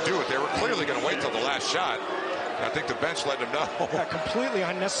why you do it. They were clearly going to wait till the last shot. I think the bench let them know. A completely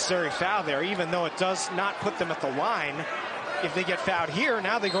unnecessary foul there, even though it does not put them at the line. If they get fouled here,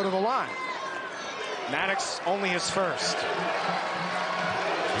 now they go to the line. Maddox only his first.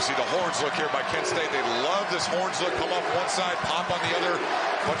 You see the horns look here by Kent State. They love this horns look. Come off one side, pop on the other.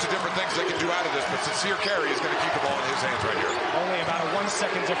 Bunch of different things they can do out of this. But Sincere Carey is going to keep the ball in his hands right here. Only about a 1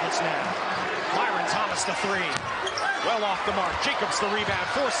 second difference now. Myron Myron Thomas the three. Well off the mark. Jacobs the rebound.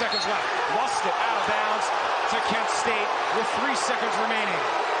 4 seconds left. Lost it out of bounds to Kent State with 3 seconds remaining.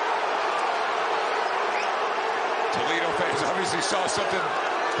 Toledo fans obviously saw something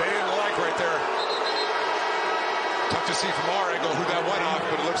they didn't like right there. Tough to see from our angle who that went off,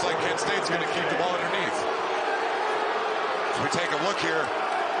 but it looks like Kent State's going to keep the ball underneath. As we take a look here.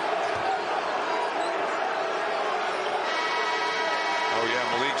 Oh yeah,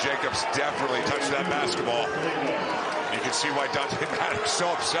 Malik Jacobs definitely touched that basketball. You can see why Dante Maddox so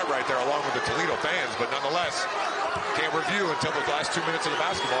upset right there along with the Toledo fans, but nonetheless, can't review until the last 2 minutes of the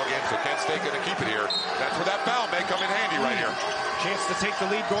basketball game, so Kent State going to keep it here. That's where that foul may come in handy right here. Chance to take the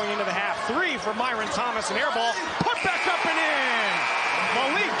lead going into the half. Three for Myron Thomas, an air ball, put back up and in!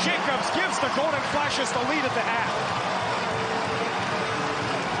 Malik Jacobs gives the Golden Flashes the lead at the half.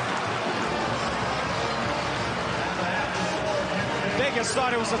 Vegas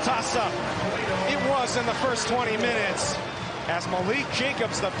thought it was a toss-up. It was in the first 20 minutes as Malik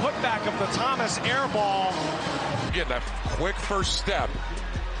Jacobs, the putback of the Thomas air ball. Again, that quick first step,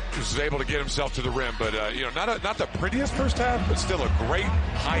 was able to get himself to the rim, but you know, not the prettiest first half, but still a great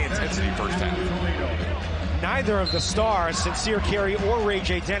high-intensity first half. Neither of the stars, Sincere Carey or Ray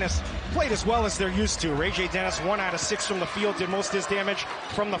J. Dennis, played as well as they're used to. Ray J. Dennis, 1 out of 6 from the field, did most of his damage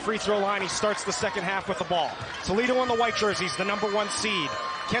from the free throw line. He starts the second half with the ball. Toledo in the white jerseys, the #1 seed.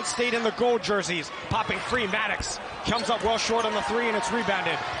 Kent State in the gold jerseys, popping free. Maddox comes up well short on the three, and it's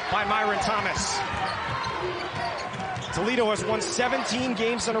rebounded by Myron Thomas. Toledo has won 17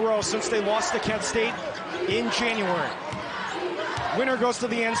 games in a row since they lost to Kent State in January. Winner goes to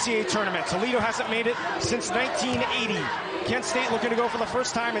the NCAA tournament. Toledo hasn't made it since 1980. Kent State looking to go for the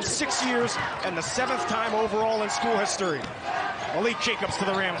first time in 6 years and the 7th time overall in school history. Malik Jacobs to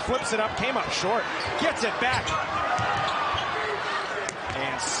the rim, flips it up, came up short, gets it back.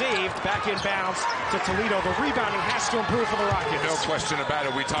 And saved back in bounds to Toledo. The rebounding has to improve for the Rockets. No question about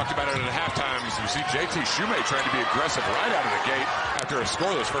it. We talked about it at halftime. You see JT Shumate trying to be aggressive right out of the gate after a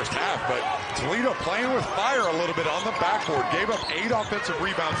scoreless first half, but Toledo playing with fire a little bit on the backboard. Gave up 8 offensive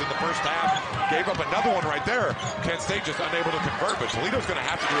rebounds in the first half. Gave up another one right there. Kent State just unable to convert, but Toledo's going to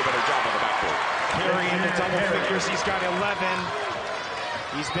have to do a better job on the backboard. Carey into double figures. He's got 11.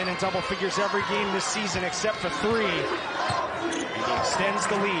 He's been in double figures every game this season except for 3. And he extends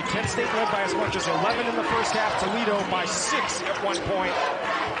the lead. Kent State led by as much as 11 in the first half. Toledo by 6 at one point.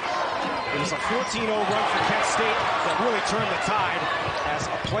 It was a 14-0 run for Kent State that really turned the tide as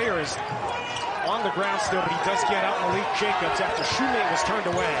a player is on the ground still, but he does get out Malik Jacobs after Shumate was turned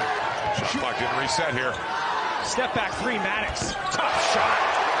away. Shot clock didn't reset here. Step back 3, Maddox. Tough shot.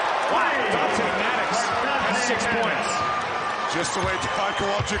 Wow, Dante Maddox has 6 points. Just the way Todd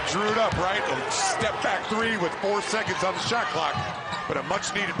Kowalczyk drew it up, right? A step back 3 with 4 seconds on the shot clock, but a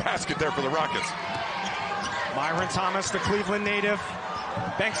much needed basket there for the Rockets. Myron Thomas, the Cleveland native,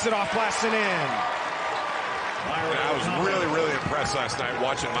 banks it off, blasts it in. I was really impressed last night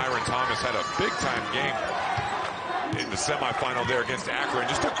watching Myron Thomas. Had a big-time game in the semifinal there against Akron.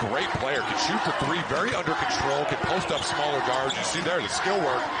 Just a great player. Can shoot for 3, very under control, can post up smaller guards. You see there the skill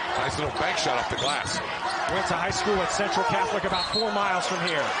work. Nice little bank shot off the glass. Went to high school at Central Catholic, about 4 miles from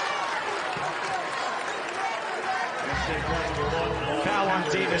here. Foul on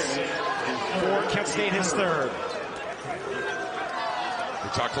Davis for Kent State, his 3rd. We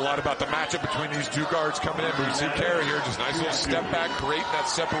talked a lot about the matchup between these two guards coming in, but we see Carey here, just nice little step back, creating that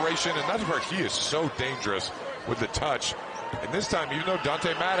separation, and that's where he is so dangerous with the touch. And this time, even though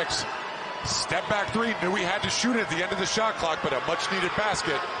Dante Maddox step back 3, knew he had to shoot it at the end of the shot clock, but a much needed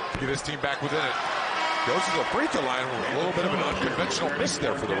basket to get his team back within it. Goes to the free throw line with a little bit of an unconventional miss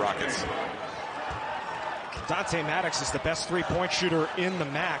there for the Rockets. Dante Maddox is the best 3-point shooter in the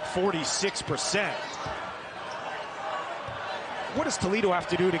MAC, 46%. What does Toledo have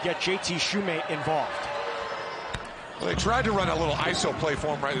to do to get JT Shumate involved? Well, they tried to run a little ISO play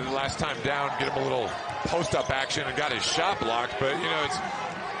for him right the last time down, get him a little post-up action and got his shot blocked, but you know, it's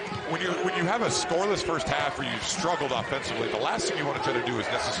when you have a scoreless first half where you've struggled offensively, the last thing you want to try to do is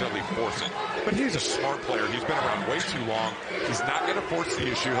necessarily force it. But he's a smart player. He's been around way too long. He's not going to force the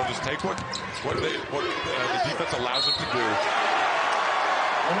issue. He'll just take what the defense allows him to do.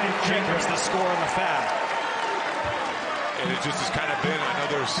 Jacobs the score on the foul. And it just has kind of been, I know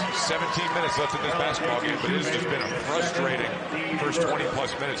there's 17 minutes left in this basketball game, but it has just been a frustrating first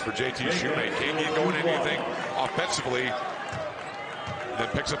 20-plus minutes for JT Shumate. Can't get going anything offensively. Then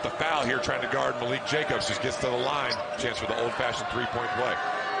picks up the foul here, trying to guard Malik Jacobs. Just gets to the line. Chance for the old-fashioned 3-point play.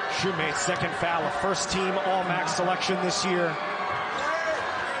 Shumate's 2nd foul, a first-team All-MAC selection this year.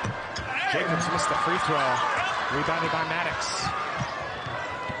 Jacobs missed the free throw. Rebounded by Maddox.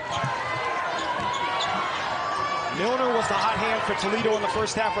 Milner was the hot hand for Toledo in the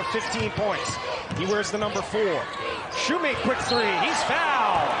first half with 15 points. He wears the number 4. Shoemate, quick three. He's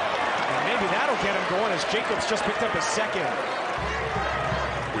fouled. And maybe that'll get him going as Jacobs just picked up his second.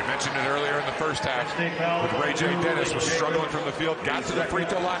 We mentioned it earlier in the first half with Ray J. Dennis was struggling from the field, got to the free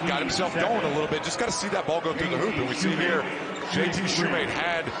throw line, got himself going a little bit. Just got to see that ball go through the hoop. And we see here, JT Shoemate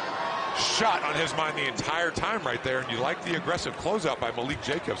had shot on his mind the entire time right there. And you like the aggressive closeout by Malik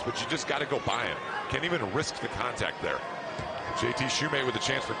Jacobs, but you just got to go by him. Can't even risk the contact there. JT Shoemate with a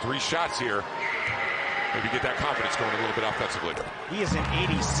chance for 3 shots here. Maybe get that confidence going a little bit offensively. He is an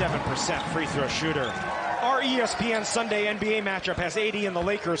 87% free throw shooter. Our ESPN Sunday NBA matchup has AD and the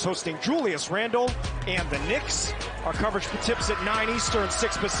Lakers hosting Julius Randle and the Knicks. Our coverage tips at 9 Eastern,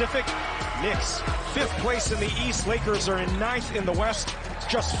 6 Pacific. Knicks, 5th place in the East. Lakers are in 9th in the West.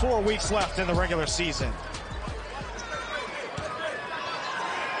 Just 4 weeks left in the regular season.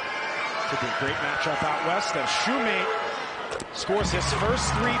 Should be a great matchup out west as Shoemate scores his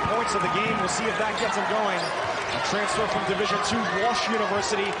first 3 points of the game. We'll see if that gets him going. A transfer from Division II Walsh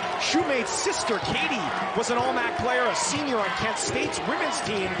University. Shoemate's sister, Katie, was an All-MAC player, a senior on Kent State's women's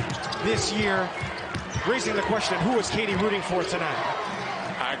team this year. Raising the question, who is Katie rooting for tonight?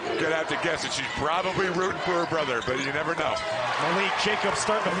 I'm going to have to guess that she's probably rooting for her brother, but you never know. Malik Jacobs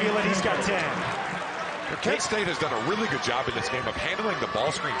starting to feel it. He's got 10. Kent State has done a really good job in this game of handling the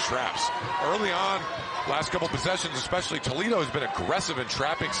ball screen traps. Early on, last couple possessions, especially Toledo has been aggressive in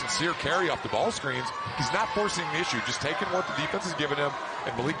trapping Sincere Carey off the ball screens. He's not forcing the issue, just taking what the defense is giving him,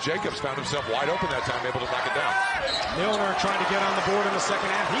 and Malik Jacobs found himself wide open that time, able to knock it down. Milner trying to get on the board in the second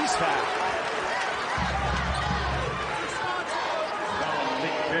half. He's fouled.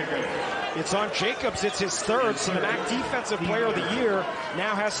 It's on Jacobs. It's his 3rd, so the MAC Defensive Player of the Year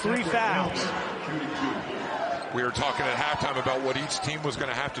now has 3 fouls. We were talking at halftime about what each team was going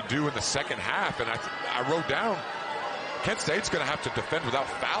to have to do in the second half, and I wrote down Kent State's going to have to defend without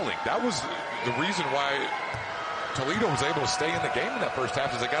fouling. That was the reason why Toledo was able to stay in the game in that first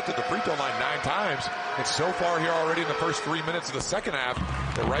half, as they got to the free throw line 9 times. And so far here already in the first 3 minutes of the second half,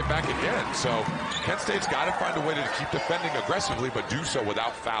 they're right back again. So Kent State's got to find a way to keep defending aggressively, but do so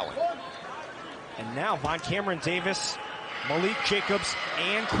without fouling. And now Von Cameron Davis, Malik Jacobs,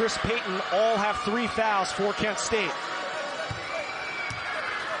 and Chris Payton all have 3 fouls for Kent State.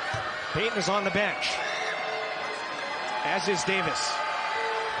 Payton is on the bench, as is Davis.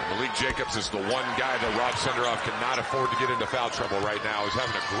 And Malik Jacobs is the one guy that Rob Senderoff cannot afford to get into foul trouble right now. He's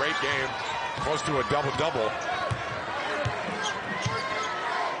having a great game, close to a double-double.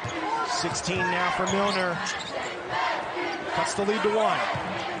 16 now for Milner. Cuts the lead to 1.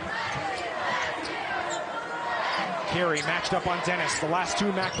 Carey matched up on Dennis, the last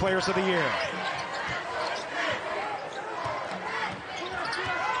 2 MAC players of the year.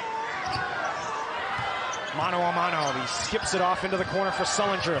 Mano a mano, he skips it off into the corner for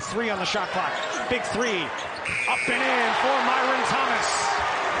Sullinger. 3 on the shot clock. Big 3. Up and in for Myron Thomas.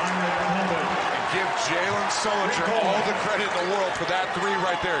 Give Jalen Sullinger all the credit in the world for that 3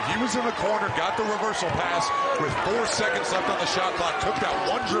 right there. He was in the corner, got the reversal pass with 4 seconds left on the shot clock, took that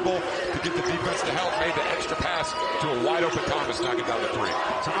 1 dribble to get the defense to help, made the extra pass to a wide open Thomas, knocking down the 3.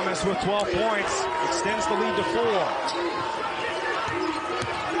 Thomas with 12 points, extends the lead to 4.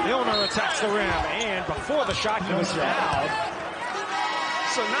 Milner attacks the rim, and before the shot he was fouled.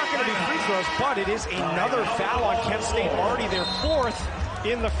 So not going to be free throws, but it is another foul on Kent State, already their 4th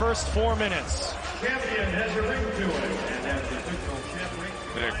in the first 4 minutes. Champion has a ring to it, and has the official champion.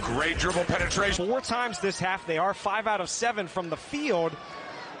 And a great dribble penetration. 4 times this half. They are 5 out of 7 from the field.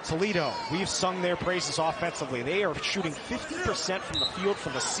 Toledo, we've sung their praises offensively. They are shooting 50% from the field for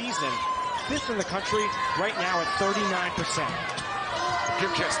the season. 5th in the country right now at 39%.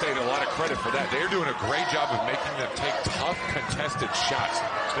 Give Kent State a lot of credit for that. They're doing a great job of making them take tough, contested shots.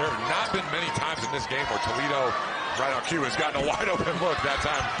 There have not been many times in this game where Toledo, right on cue, has gotten a wide open look. That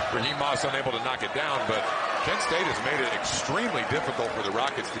time, Raheem Moss unable to knock it down. But Kent State has made it extremely difficult for the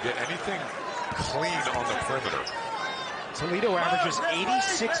Rockets to get anything clean on the perimeter. Toledo averages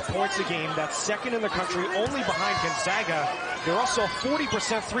 86 points a game. That's 2nd in the country, only behind Gonzaga. They're also a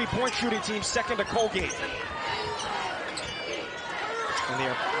 40% three-point shooting team, 2nd to Colgate. And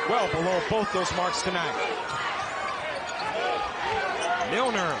they're well below both those marks tonight.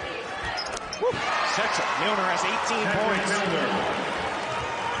 Milner. Woo, sets it. Milner has 18 points.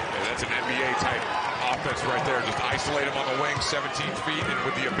 Yeah, that's an NBA-type offense right there. Just isolate him on the wing, 17 feet, and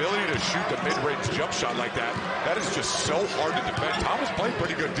with the ability to shoot the mid-range jump shot like that, that is just so hard to defend. Thomas played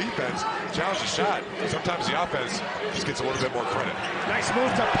pretty good defense, challenged the shot. Sometimes the offense just gets a little bit more credit. Nice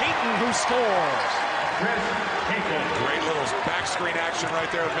move to Payton, who scores. Great little back screen action right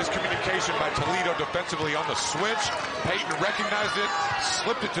there. Miscommunication by Toledo defensively on the switch. Payton recognized it,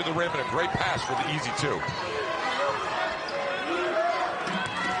 slipped it to the rim, and a great pass for the easy two.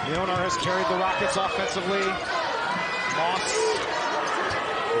 Leonard has carried the Rockets offensively. Moss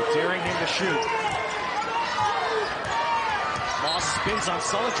daring him to shoot. Moss spins on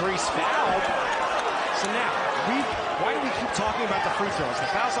Sullinger, he's fouled. So now, why do we keep talking about the free throws? The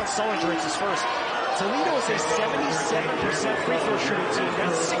foul's on Sullinger, it's his first. Toledo is a 77% free throw shooting team.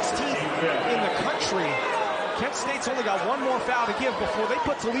 That's 16th in the country. Kent State's only got one more foul to give before they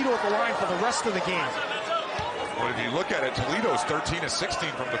put Toledo at the line for the rest of the game. Well, if you look at it, Toledo's 13 of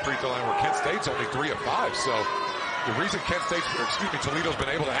 16 from the free throw line, where Kent State's only 3 of 5. So the reason Toledo's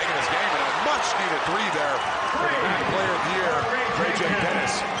been able to hang in this game, and a much-needed 3 there for the Big Player of the Year, J.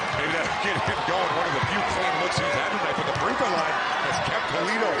 Dennis. Maybe that'll get him going. One of the few clean looks he's had tonight, but the free throw line has kept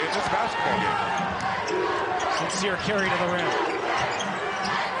Toledo in this basketball game. Sincere carry to the rim.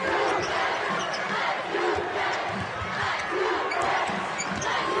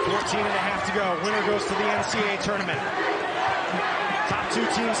 14.5 to go. Winner goes to the NCAA tournament. Top 2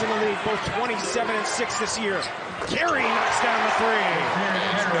 teams in the league, both 27-6 this year. Carey knocks down the 3.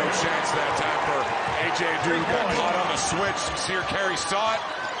 There's no chance that time for A.J. Duke. Got caught on the switch. Sincere Carey saw it.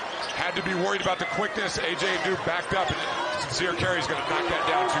 Had to be worried about the quickness. A.J. Duke backed up, and Sincere Carey's going to knock that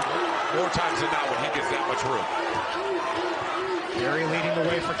down 2 more times than not when he gets that much room. Carey leading the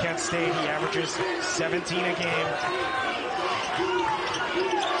way for Kent State. He averages 17 a game.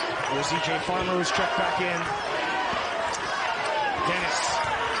 Here's E.J. Farmer, who's checked back in. Dennis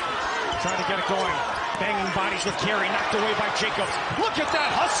trying to get it going. Banging bodies with Carey, knocked away by Jacobs. Look at that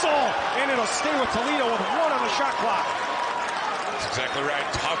hustle! And it'll stay with Toledo with 1 on the shot clock. That's exactly right.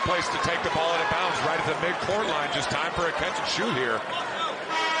 Tough place to take the ball out of bounds right at the mid-court line. Just time for a catch and shoot here.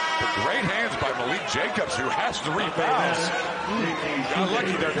 But great hands by Malik Jacobs, who has 3 fouls. Got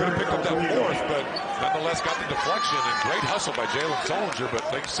lucky there, could have picked up that 4th, but nonetheless got the deflection, and great hustle by Jalen Sullinger. But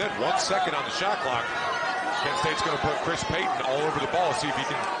like I said, 1 second on the shot clock. Kent State's going to put Chris Payton all over the ball, see if he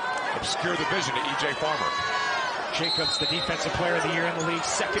can obscure the vision of E.J. Farmer. Jacobs, the defensive player of the year in the league,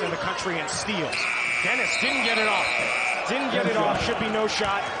 2nd in the country in steals. Dennis didn't get it off. Didn't get it off, should be no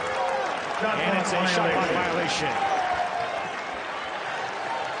shot. And it's a shot clock violation.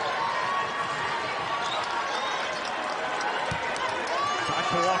 Todd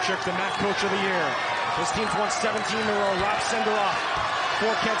Kowalczyk, the MAC Coach of the Year. His team's won 17 in a row. Rob Senderoff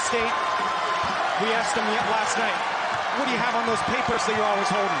for Kent State. We asked him last night, what do you have on those papers that you're always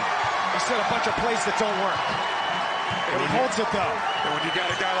holding? He said a bunch of plays that don't work. But he holds it though. And when you got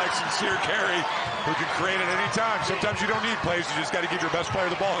a guy like Sincere Carey who can create it any time, sometimes you don't need plays, you just got to give your best player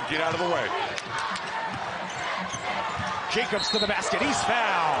the ball and get out of the way. Jacobs to the basket, he's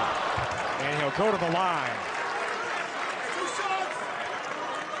fouled. And he'll go to the line.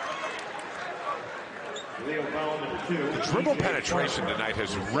 The dribble penetration tonight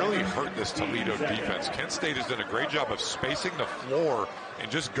has really hurt this Toledo defense. Kent State has done a great job of spacing the floor and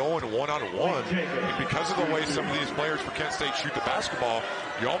just going one-on-one. And because of the way some of these players for Kent State shoot the basketball,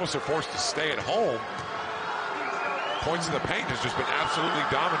 you almost are forced to stay at home. Points in the paint has just been absolutely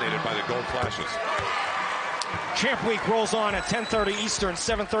dominated by the gold flashes. Champ Week rolls on at 10:30 Eastern,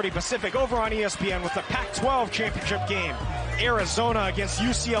 7:30 Pacific, over on ESPN with the Pac-12 championship game. Arizona against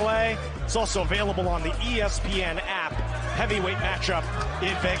UCLA. It's also available on the ESPN app. Heavyweight matchup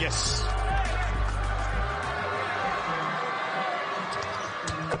in Vegas.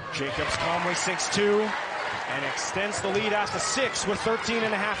 Jacobs calmly sinks 2 and extends the lead out to 6 with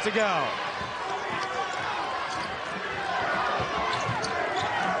 13.5 to go.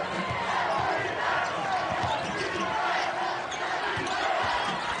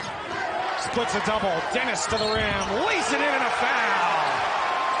 Splits a double. Dennis to the rim. Lays it in and a foul.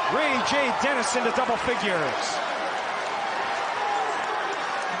 Ray J. Dennis into double figures.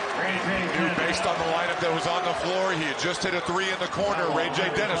 Based on the lineup that was on the floor, he had just hit a 3 in the corner. Ray J.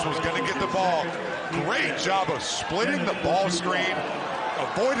 Dennis was going to get the ball. Great job of splitting the ball screen.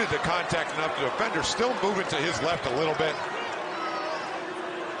 Avoided the contact enough. The defender still moving to his left a little bit.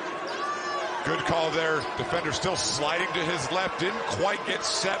 Good call there. Defender still sliding to his left. Didn't quite get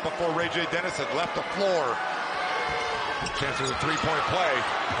set before Ray J. Dennis had left the floor. Chance of a 3-point play.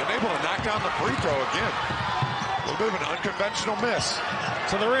 Unable to knock down the free throw again. A little bit of an unconventional miss.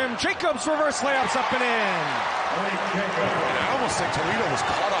 To the rim. Jacobs reverse layups up and in. And I almost think Toledo was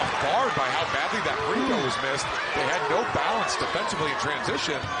caught off guard by how badly that free throw was missed. They had no balance defensively in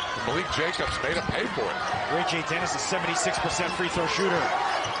transition. And Malik Jacobs made him pay for it. Ray J. Dennis is 76% free throw shooter.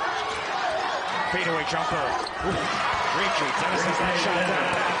 Fadeaway jumper. Ray J. Dennis has that shot down.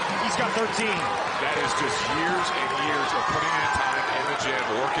 He He's got 13. That is just years and years of putting in time in the gym,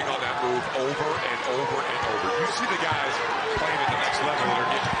 working on that move over and over and over. You see the guys playing at the next level that are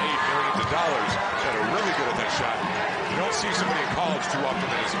getting paid millions of dollars that are really good at that shot. You don't see somebody in college too often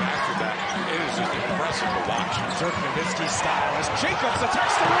that has mastered that. It is just impressive to watch. Dirk Nowitzki style as Jacobs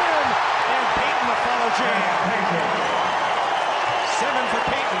attacks the rim, and Payton the follow jam. 7 for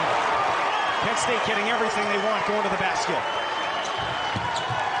Payton. Penn State getting everything they want going to the basket.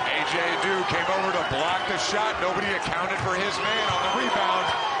 A.J. Adu came over to block the shot. Nobody accounted for his man on the rebound.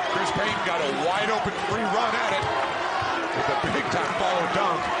 Chris Payton got a wide open free run at it with a big time follow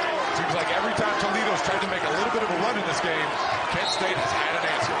dunk. Seems like every time Toledo's tried to make a little bit of a run in this game, Kent State has had an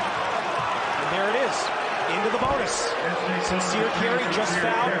answer. And there it is, into the bonus. Sincere Carey just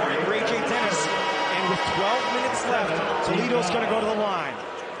fouled on Ray J. Dennis. And with 12 minutes left, Toledo's going to go to the line.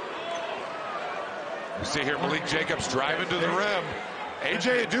 You see here Malik Jacobs driving to the rim.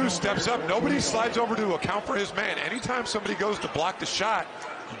 A.J. Adu steps up. Nobody slides over to account for his man. Anytime somebody goes to block the shot,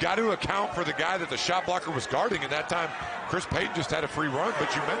 you got to account for the guy that the shot blocker was guarding. And that time, Chris Payton just had a free run,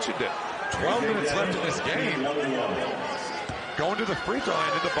 but you mentioned it. 12 minutes left in this game. Going to the free throw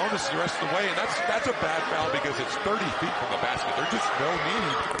line in the bonus the rest of the way. And that's a bad foul because it's 30 feet from the basket. There's just no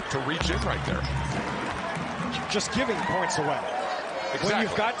need to reach in right there. Just giving points away. Exactly. When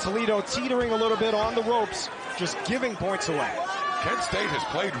you've got Toledo teetering a little bit on the ropes, just giving points away. Kent State has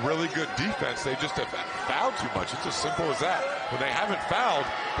played really good defense. They just have fouled too much. It's as simple as that. When they haven't fouled,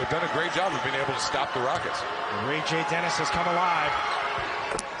 they've done a great job of being able to stop the Rockets. And Ray J. Dennis has come alive.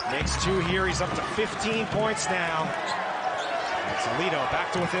 Makes 2 here. He's up to 15 points now. And Toledo back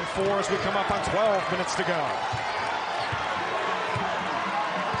to within 4 as we come up on 12 minutes to go.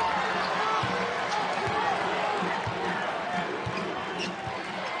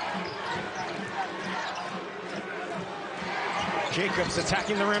 Jacobs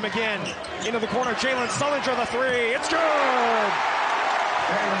attacking the rim again. Into the corner, Jalen Sullinger, the 3. It's good!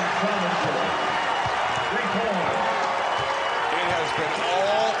 It has been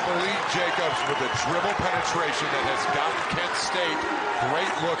all Malik Jacobs with the dribble penetration that has gotten Kent State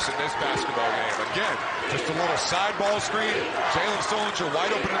great looks in this basketball game. Again, just a little side ball screen. Jalen Sullinger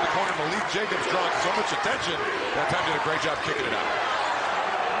wide open in the corner. Malik Jacobs drawing so much attention. That time did a great job kicking it out.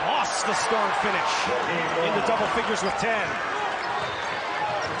 Lost the strong finish. Into double figures with 10.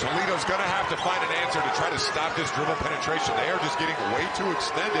 Toledo's going to have to find an answer to try to stop this dribble penetration. They are just getting way too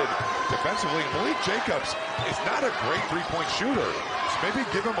extended defensively. Malik Jacobs is not a great three-point shooter. So maybe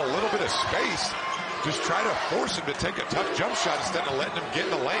give him a little bit of space. Just try to force him to take a tough jump shot instead of letting him get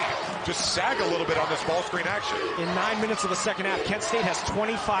in the lane. Just sag a little bit on this ball screen action. In 9 minutes of the second half, Kent State has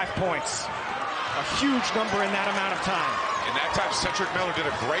 25 points. A huge number in that amount of time. In that time, Cedric Miller did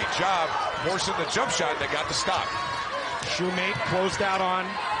a great job forcing the jump shot that got the stop. Shoemate closed out on.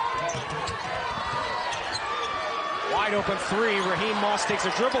 Wide open 3. Raheem Moss takes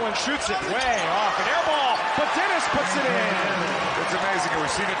a dribble and shoots it way off. An air ball, but Dennis puts it in. It's amazing.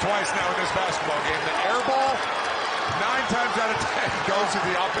 We've seen it twice now in this basketball game. The air ball, 9 times out of 10, goes to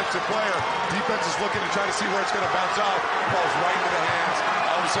the offensive player. Defense is looking to try to see where it's going to bounce off. Falls right into the hands.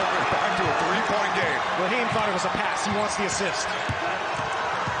 All of a sudden, we're back to a 3-point game. Raheem thought it was a pass. He wants the assist.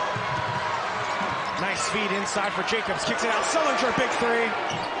 Nice feed inside for Jacobs. Kicks it out. Sullinger, big 3.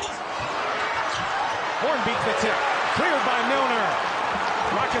 Hornbeak the tip. Cleared by Milner.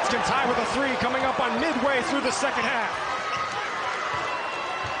 Rockets can tie with a 3 coming up on midway through the second half.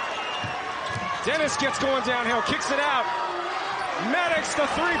 Dennis gets going downhill. Kicks it out. Maddox the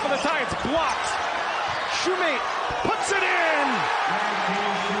 3 for the tie. It's blocked. Shoemate puts it in.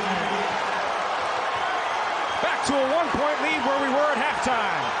 Back to a 1-point lead where we were at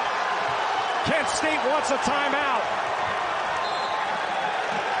halftime. Kent State wants a timeout.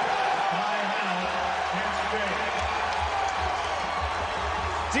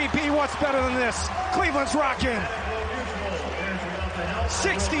 DP, what's better than this? Cleveland's rocking.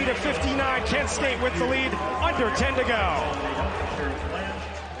 60-59, Kent State with the lead. Under 10 to go.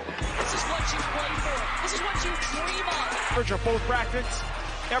 This is what you play for. This is what you dream of. Of both brackets.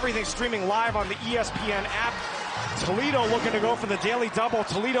 Everything streaming live on the ESPN app. Toledo looking to go for the daily double.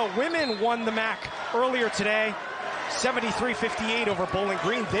 Toledo women won the MAC earlier today. 73-58 over Bowling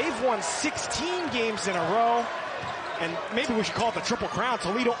Green. They've won 16 games in a row. And maybe we should call it the Triple Crown.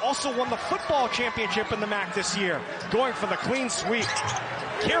 Toledo also won the football championship in the MAC this year, going for the clean sweep.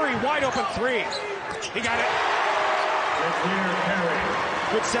 Carey wide open 3. He got it.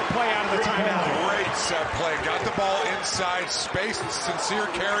 Good set play out of the timeout. Great set play. Got the ball inside, spaced Sincere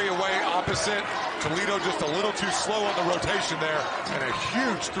Carey away opposite. Toledo just a little too slow on the rotation there. And a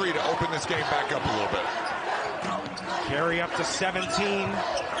huge 3 to open this game back up a little bit. Carey up to 17.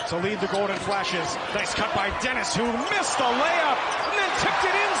 to lead the Golden Flashes. Nice cut by Dennis, who missed the layup and then tipped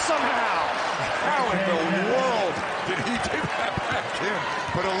it in somehow. How in the world did he take that back in?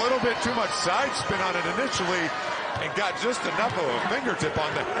 Put a little bit too much side spin on it initially and got just enough of a fingertip on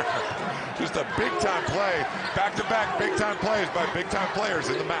there. Just a big-time play. Back-to-back big-time plays by big-time players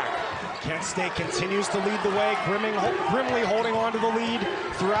in the MAC. Kent State continues to lead the way, grimly holding on to the lead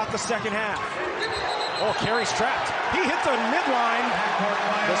throughout the second half. Oh, Carey's trapped. He hit the midline,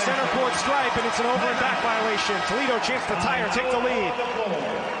 the center court stripe, and it's an over and back violation. Toledo chance to tie or take the lead.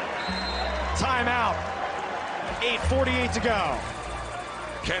 Timeout. 8:48 to go.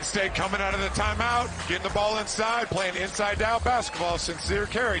 Kent State coming out of the timeout, getting the ball inside, playing inside-out basketball. Sincere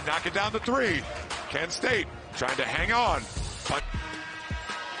Carey knocking down the three. Kent State trying to hang on. But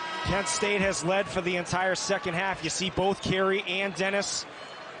Kent State has led for the entire second half. You see both Carey and Dennis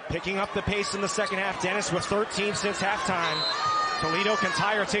picking up the pace in the second half. Dennis with 13 since halftime. Toledo can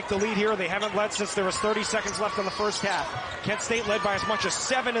tie or take the lead here. They haven't led since there was 30 seconds left in the first half. Kent State led by as much as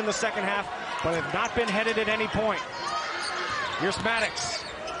 7 in the second half, but have not been headed at any point. Here's Maddox.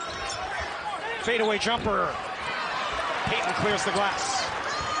 Fadeaway jumper. Payton clears the glass.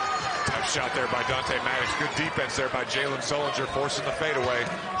 Tough shot there by Dante Maddox. Good defense there by Jalen Solinger, forcing the fadeaway.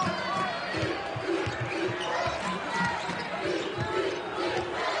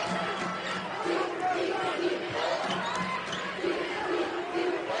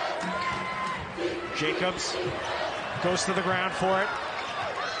 Jacobs goes to the ground for it.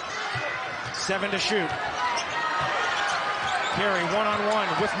 7 to shoot. Carey one-on-one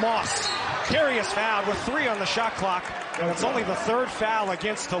with Moss. Carey is fouled with 3 on the shot clock, and it's only the 3rd foul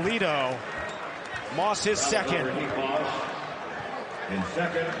against Toledo. Moss his second.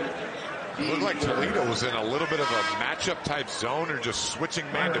 It looked like Toledo was in a little bit of a matchup type zone, or just switching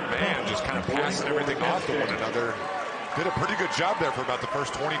man to man, just kind of passing everything off to one another. Did a pretty good job there for about the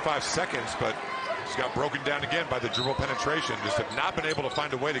first 25 seconds, but just got broken down again by the dribble penetration. Just have not been able to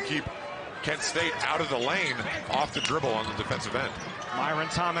find a way to keep Kent State out of the lane off the dribble on the defensive end. Myron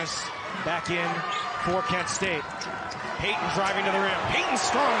Thomas back in for Kent State. Payton driving to the rim. Payton's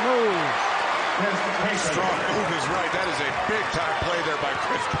strong move. Strong move is right. That is a big-time play there by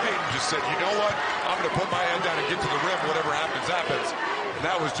Chris Payton. Just said, you know what? I'm going to put my head down and get to the rim. Whatever happens, happens. And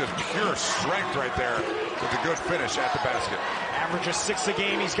that was just pure strength right there with a good finish at the basket. Averages 6 a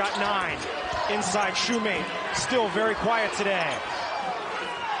game. He's got 9. Inside Shoemate. Still very quiet today.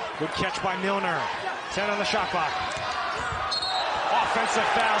 Good catch by Milner. 10 on the shot clock. Offensive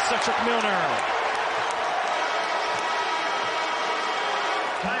foul, Cedric Milner.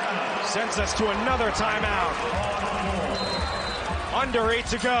 Sends us to another timeout. Under 8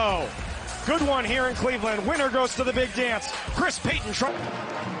 to go. Good one here in Cleveland. Winner goes to the big dance. Chris Payton.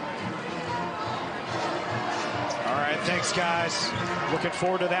 All right, thanks, guys. Looking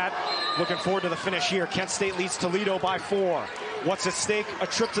forward to that. Looking forward to the finish here. Kent State leads Toledo by 4. What's at stake? A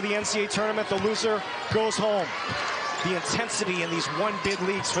trip to the NCAA tournament. The loser goes home. The intensity in these one-bid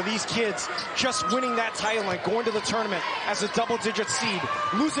leagues for these kids, just winning that title and going to the tournament as a double-digit seed,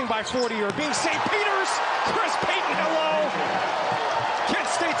 losing by 40 or being St. Peter's. Chris Payton, hello. Kent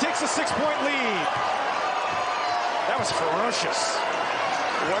State takes a 6-point lead. That was ferocious.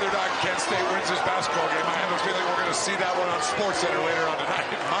 Whether or not Kent State wins this basketball game, I have a feeling we're going to see that one on SportsCenter later on tonight.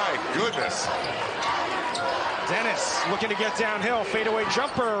 My goodness. Dennis looking to get downhill. Fadeaway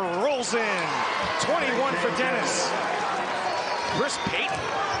jumper rolls in. 21 for Dennis. Chris Payton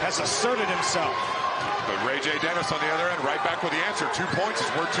has asserted himself. But Ray J. Dennis on the other end, right back with the answer. 2 points is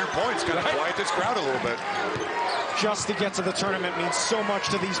worth 2 points. Got to quiet this crowd a little bit. Just to get to the tournament means so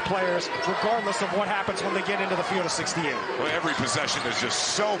much to these players, regardless of what happens when they get into the field of 68. Well, every possession is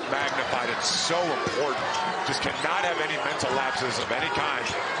just so magnified and so important. Just cannot have any mental lapses of any kind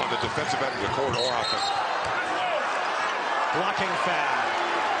on the defensive end of the court or offense. Blocking foul.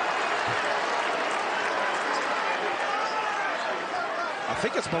 I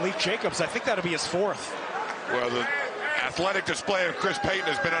think it's Malik Jacobs. I think that'll be his 4th. Well, the athletic display of Chris Payton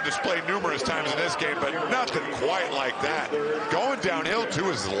has been on display numerous times in this game, but nothing quite like that. Going downhill to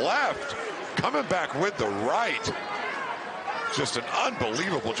his left, coming back with the right. Just an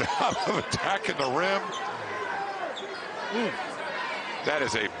unbelievable job of attacking the rim. That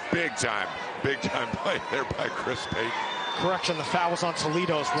is a big-time play there by Chris Payton. Correction, the foul was on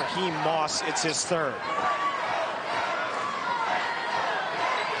Toledo's Raheem Moss. It's his 3rd.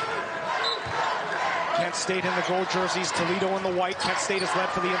 Kent State in the gold jerseys, Toledo in the white. Kent State has led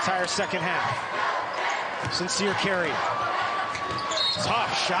for the entire second half. Sincere Carey.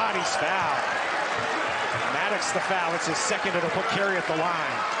 Tough shot, he's fouled. Maddox the foul, it's his 2nd. It'll put Carey at the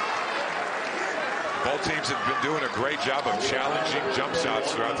line. Both teams have been doing a great job of challenging jump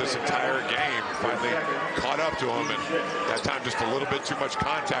shots throughout this entire game. Finally caught up to them, and that time just a little bit too much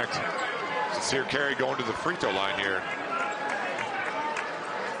contact. Sincere Carey going to the free throw line here.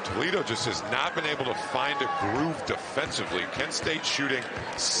 Toledo just has not been able to find a groove defensively. Kent State shooting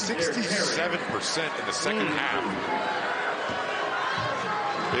 67% in the second half.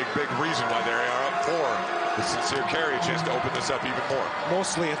 Big reason why they are up 4. The Sincere Carey a chance to open this up even more.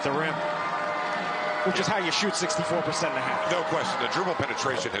 Mostly at the rim, which is how you shoot 64% and a half. No question. The dribble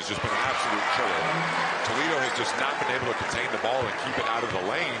penetration has just been an absolute killer. Toledo has just not been able to contain the ball and keep it out of the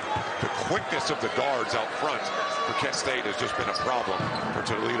lane. The quickness of the guards out front for Kent State has just been a problem for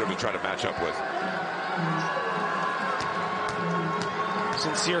Toledo to try to match up with.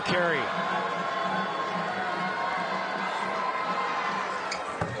 Sincere Carey.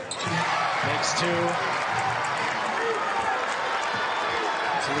 Makes 2.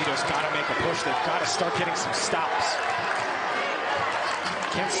 Toledo's got to make a push. They've got to start getting some stops.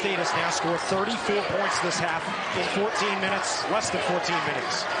 Kent State has now scored 34 points this half in 14 minutes, less than 14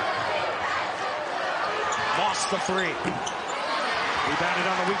 minutes. Lost the 3. Rebounded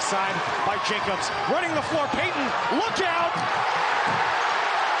on the weak side by Jacobs. Running the floor, Payton, look out!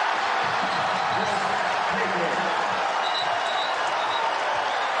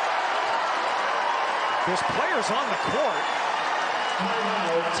 There's players on the court.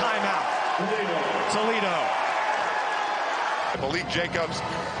 Timeout. Toledo. Malik Jacobs,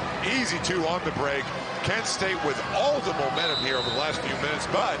 easy 2 on the break. Kent State with all the momentum here over the last few minutes,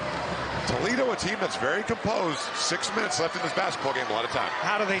 but Toledo, a team that's very composed. 6 minutes left in this basketball game, a lot of time.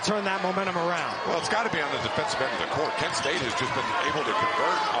 How do they turn that momentum around? Well, it's got to be on the defensive end of the court. Kent State has just been able to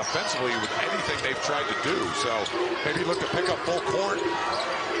convert offensively with anything they've tried to do. So maybe look to pick up full court,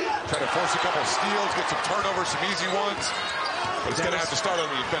 try to force a couple steals, get some turnovers, some easy ones. But it's going to have to start on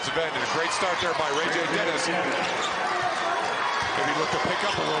the defensive end. And a great start there by Ray J. Dennis. Maybe look to pick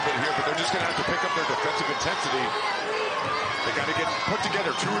up a little bit here, but they're just going to have to pick up their defensive intensity. They got to get put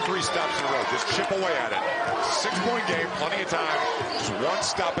together 2 or 3 stops in a row. Just chip away at it. 6-point game, plenty of time. Just 1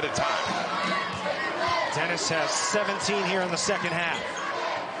 stop at a time. Dennis has 17 here in the second half.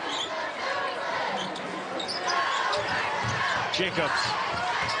 Jacobs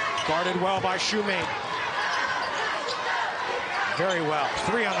guarded well by Shoemate. Very well.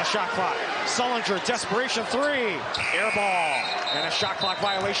 3 on the shot clock. Sullinger, desperation 3. Air ball. And a shot clock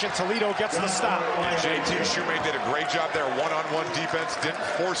violation. Toledo gets the stop. JT Shoemate did a great job there. One-on-one defense. Didn't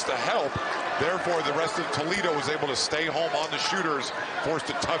force the help. Therefore, the rest of Toledo was able to stay home on the shooters. Forced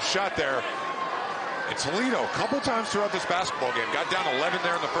a tough shot there. And Toledo, a couple times throughout this basketball game, got down 11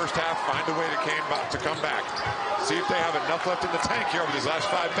 there in the first half. Find a way to come back. See if they have enough left in the tank here over these last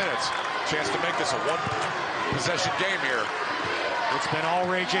 5 minutes. Chance to make this a 1-possession game here. It's been all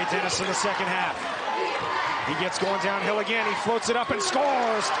Ray J. Dennis in the second half. He gets going downhill again. He floats it up and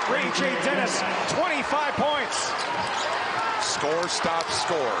scores. Ray J. Dennis, 25 points. Score, stop,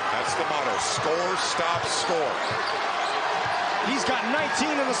 score. That's the motto. Score, stop, score. He's got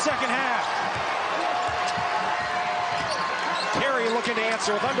 19 in the second half. Carey looking to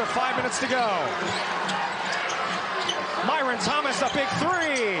answer with under 5 minutes to go. Myron Thomas, a big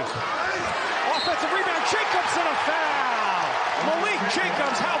 3. Offensive rebound, Jacobs, and a foul. Malik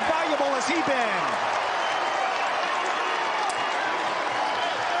Jacobs, how valuable has he been?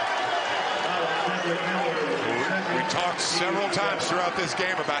 We talked several times throughout this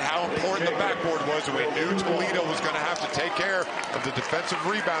game about how important the backboard was, and we knew Toledo was going to have to take care of the defensive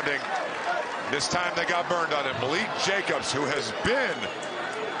rebounding. This time they got burned on it. Malik Jacobs, who has been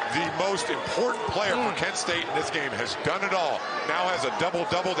the most important player for Kent State in this game, has done it all. Now has a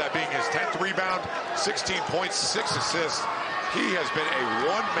double-double, that being his 10th rebound, 16 points, 6 assists. He has been a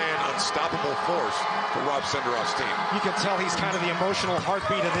one-man unstoppable force for Rob Senderoff's team. You can tell he's kind of the emotional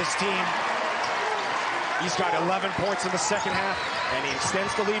heartbeat of this team. He's got 11 points in the second half, and he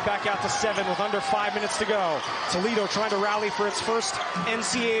extends the lead back out to 7 with under 5 minutes to go. Toledo trying to rally for its first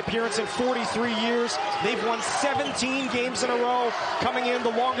NCAA appearance in 43 years. They've won 17 games in a row, coming in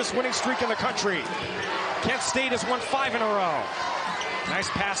the longest winning streak in the country. Kent State has won 5 in a row. Nice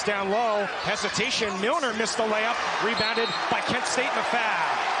pass down low. Hesitation. Milner missed the layup. Rebounded by Kent State in a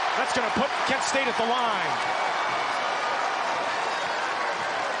foul. That's going to put Kent State at the line.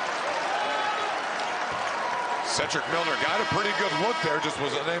 Cedric Milner got a pretty good look there, just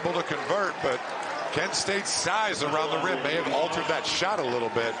was unable to convert, but Kent State's size around the rim may have altered that shot a little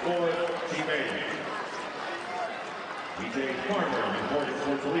bit.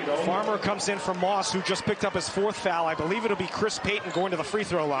 Farmer comes in for Moss, who just picked up his 4th foul. I believe it'll be Chris Payton going to the free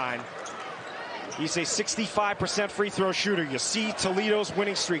throw line. He's a 65% free throw shooter. You see Toledo's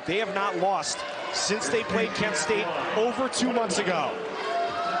winning streak. They have not lost since they played Kent State over 2 months ago.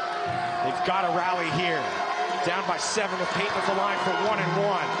 They've got to rally here. Down by 7 with Peyton at the line for 1-1.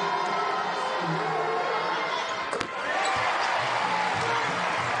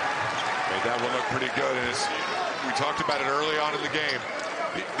 Made that one look pretty good. And we talked about it early on in the game.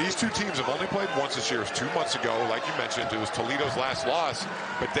 These two teams have only played once this year. It was 2 months ago. Like you mentioned, it was Toledo's last loss.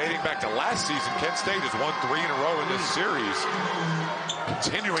 But dating back to last season, Kent State has won 3 in a row in this series.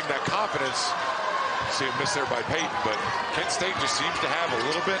 Continuing that confidence. See a miss there by Peyton, but Kent State just seems to have a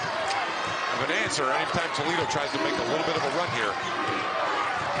little bit of an answer anytime Toledo tries to make a little bit of a run here.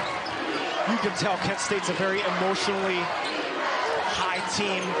 You can tell Kent State's a very emotionally high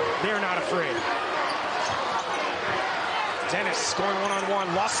team. They're not afraid. Dennis going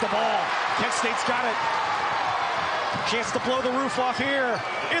one-on-one, lost the ball. Kent State's got it. Chance to blow the roof off here.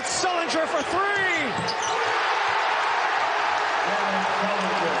 It's Sullinger for 3.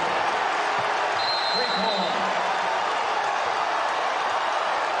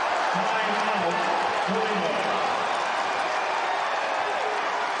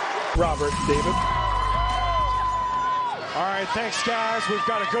 Robert, David. All right, thanks, guys. We've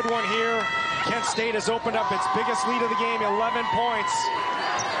got a good one here. Kent State has opened up its biggest lead of the game, 11 points.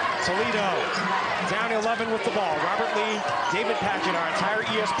 Toledo down 11 with the ball. Robert Lee, David Paget, our entire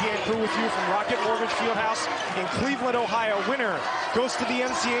ESPN crew with you from Rocket Mortgage Fieldhouse in Cleveland, Ohio. Winner goes to the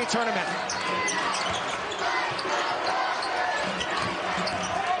NCAA tournament.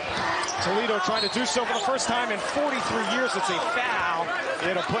 Toledo trying to do so for the first time in 43 years. It's a foul.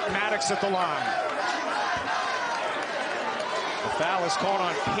 It'll put Maddox at the line. The foul is called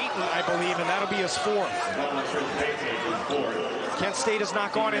on Peyton, I believe, and that'll be his 4th. Kent State has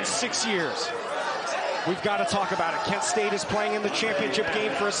not gone in 6 years. We've got to talk about it. Kent State is playing in the championship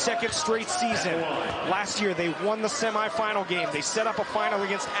game for a 2nd straight season. Last year, they won the semifinal game. They set up a final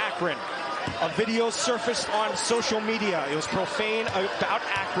against Akron. A video surfaced on social media. It was profane about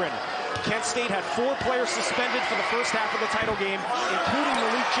Akron. Kent State had 4 players suspended for the first half of the title game, including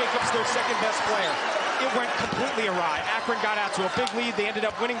Malik Jacobs, their 2nd best player. It went completely awry. Akron got out to a big lead. They ended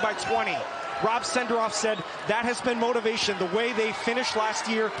up winning by 20. Rob Senderoff said that has been motivation, the way they finished last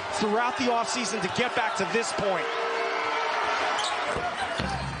year throughout the offseason to get back to this point.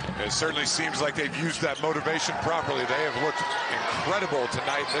 It certainly seems like they've used that motivation properly. They have looked incredible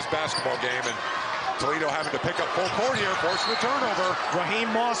tonight in this basketball game, and Toledo having to pick up full court here, forcing the turnover. Raheem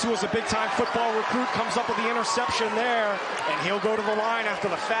Moss, who was a big-time football recruit, comes up with the interception there, and he'll go to the line after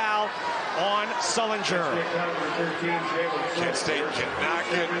the foul on Sullinger. Kent State cannot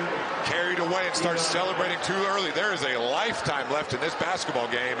get carried away and start celebrating too early. There is a lifetime left in this basketball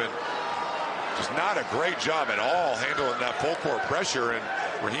game, and just not a great job at all handling that full court pressure. And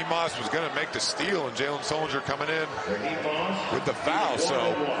Raheem Moss was going to make the steal, and Jalen Sullinger coming in with the foul.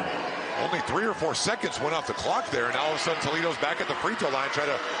 So only 3 or 4 seconds went off the clock there, and all of a sudden Toledo's back at the free throw line trying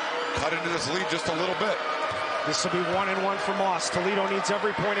to cut into this lead just a little bit. This will be 1-1 for Moss. Toledo needs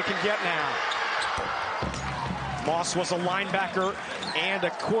every point it can get now. Moss was a linebacker and a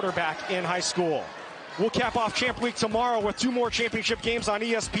quarterback in high school. We'll cap off Champ Week tomorrow with 2 more championship games on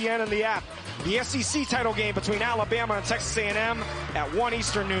ESPN and the app. The SEC title game between Alabama and Texas A&M at 1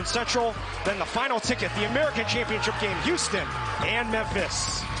 Eastern, noon Central. Then the final ticket, the American Championship game, Houston and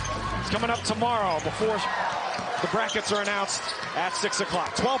Memphis. It's coming up tomorrow before the brackets are announced at 6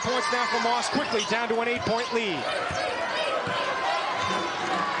 o'clock. 12 points now for Moss, quickly down to an 8-point lead.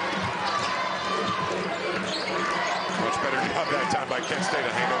 Much better job that time by Kent State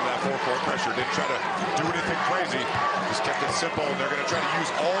to handle that full court pressure. Didn't try to do anything crazy. Just kept it simple, and they're going to try to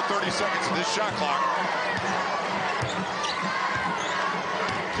use all 30 seconds of this shot clock.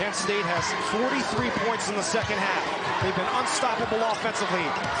 Kent State has 43 points in the second half. They've been unstoppable offensively.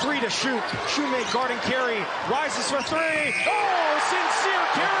 3 to shoot. Shoemake guarding Carey. Rises for 3. Oh, sincere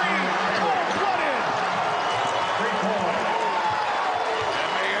Carey. Cold-blooded.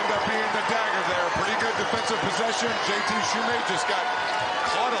 That may end up being the dagger there. Pretty good defensive possession. JT Shoemake just got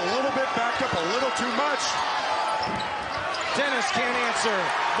caught a little bit, backed up a little too much. Dennis can't answer.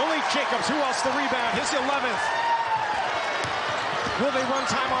 Malik Jacobs, who else to rebound? His 11th. Will they run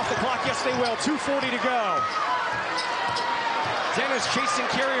time off the clock? Yes, they will. 2:40 to go. Dennis chasing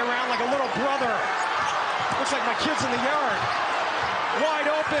Carey around like a little brother. Looks like my kid's in the yard. Wide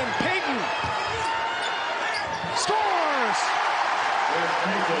open. Peyton scores.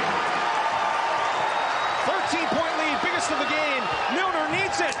 13-point lead, biggest of the game. Milner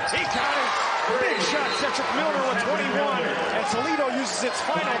needs it. He got it. Big shot, Cedric Milner with 21. And Toledo uses its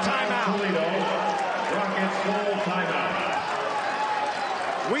final timeout. Rockets full timeout.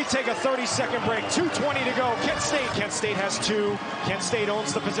 We take a 30-second break. 2:20 to go. Kent State has 2. Kent State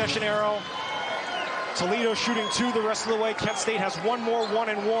owns the possession arrow. Toledo shooting 2 the rest of the way. Kent State has one more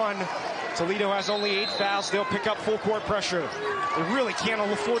 1-1. Toledo has only 8 fouls. They'll pick up full court pressure. They really can't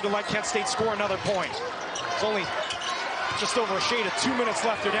afford to let Kent State score another point. It's only just over a shade of 2 minutes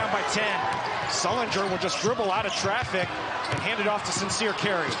left. They're down by 10. Sullinger will just dribble out of traffic and hand it off to Sincere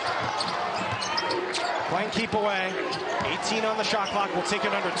Carey. Playing keep away. 18 on the shot clock. We'll take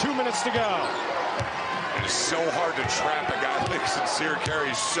it under 2 minutes to go. It is so hard to trap a guy like Sincere Carey.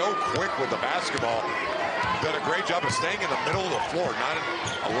 He's so quick with the basketball. Done a great job of staying in the middle of the floor, not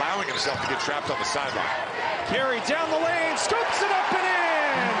allowing himself to get trapped on the sideline. Carey down the lane, scoops it up and in.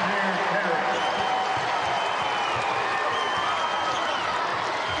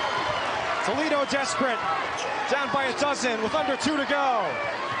 Toledo desperate, down by a dozen with under 2 to go.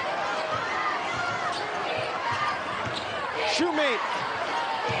 Shoemate.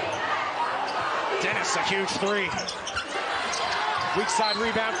 Dennis, a huge 3. Weak side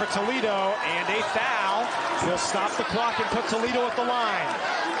rebound for Toledo, and a foul will stop the clock and put Toledo at the line.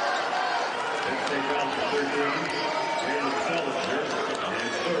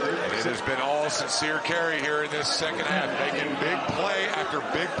 It has been all Sincere Carey here in this second half, making big play after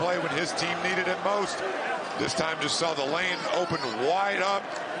big play when his team needed it most. This time just saw the lane open wide up,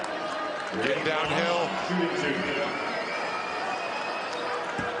 getting downhill.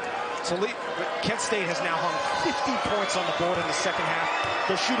 Kent State has now hung 50 points on the board in the second half.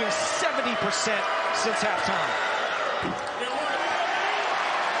 They're shooting 70% since halftime.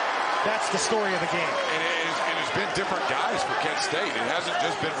 That's the story of the game. And it has been different guys for Kent State. It hasn't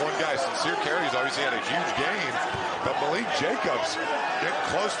just been one guy. Sincere Carey's obviously had a huge game, but Malik Jacobs getting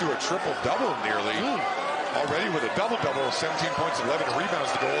close to a triple-double nearly. Already with a double-double, 17 points, 11 rebounds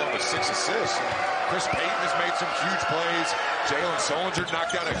to go along with 6 assists. Chris Payton has made some huge plays. Jalen Sullinger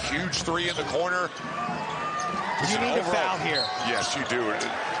knocked down a huge 3 in the corner. You need a foul here. Yes, you do.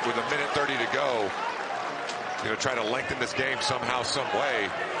 With a minute 30 to go, try to lengthen this game somehow, some way.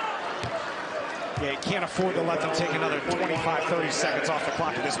 Yeah, you can't afford to let them take another 25, 30 seconds off the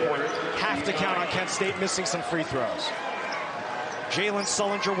clock at this point. Have to count on Kent State missing some free throws. Jalen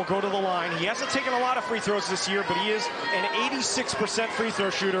Sullinger will go to the line. He hasn't taken a lot of free throws this year, but he is an 86% free throw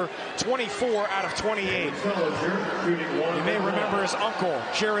shooter, 24 out of 28. You may remember his uncle,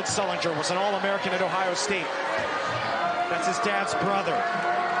 Jared Sullinger, was an All-American at Ohio State. That's his dad's brother.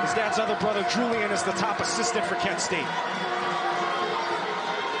 His dad's other brother, Julian, is the top assistant for Kent State.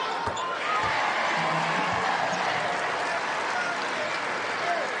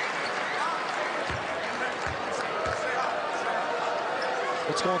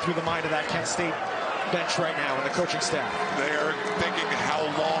 What's going through the mind of that Kent State bench right now and the coaching staff? They are thinking how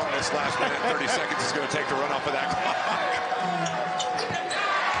long this last minute and 30 seconds is going to take to run off of that clock.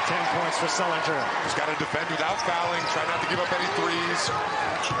 10 points for Sullinger. He's got to defend without fouling, try not to give up any threes.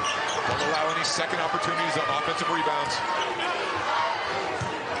 Don't allow any second opportunities on offensive rebounds.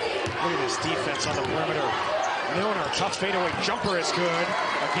 Look at this defense on the perimeter. Milner, tough fadeaway jumper is good.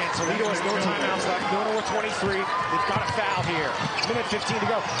 Again, Toledo has no timeouts left. Milner with 23. They've got a foul here. Minute 15 to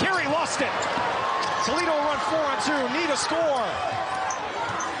go. Carey lost it. Toledo will run 4-on-2. Need a score.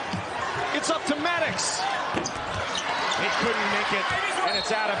 It's up to Maddox. It couldn't make it, and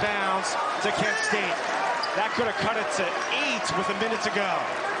it's out of bounds to Kent State. That could have cut it to 8 with a minute to go.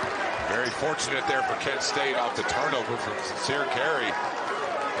 Very fortunate there for Kent State off the turnover from Sincere Carey.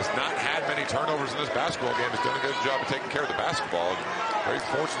 Has not had many turnovers in this basketball game. Has done a good job of taking care of the basketball. Very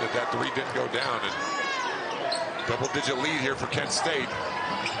fortunate that 3 didn't go down. And double-digit lead here for Kent State.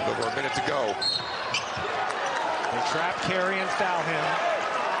 Over a minute to go. They trap Carey and foul him.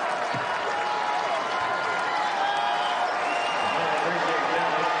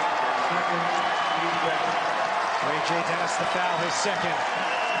 Ray J. Dennis the foul, his second.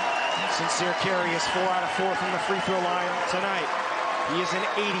 Sincere Carey is 4 out of 4 from the free throw line tonight. He is an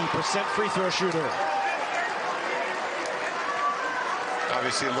 80% free throw shooter.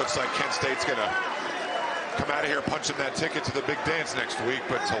 Obviously, it looks like Kent State's going to come out of here punching that ticket to the big dance next week.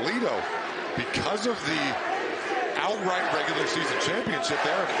 But Toledo, because of the outright regular season championship,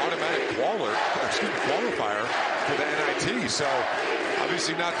 they're an automatic qualifier for the NIT. So,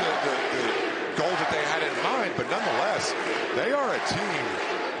 obviously not the goal that they had in mind, but nonetheless, they are a team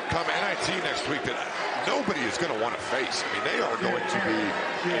come NIT next week that nobody is going to want to face. I mean, they are going to be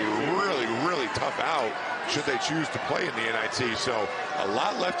a really, really tough out should they choose to play in the NIT. So a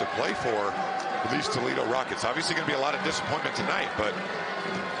lot left to play for these Toledo Rockets. Obviously going to be a lot of disappointment tonight, but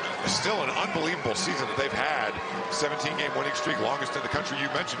still an unbelievable season that they've had. 17-game winning streak, longest in the country. You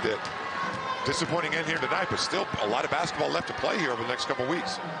mentioned it. Disappointing end here tonight, but still a lot of basketball left to play here over the next couple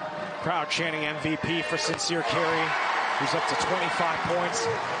weeks. Crowd chanting MVP for Sincere Carey. who's up to 25 points.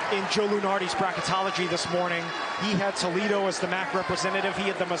 In Joe Lunardi's bracketology this morning, he had Toledo as the MAC representative. He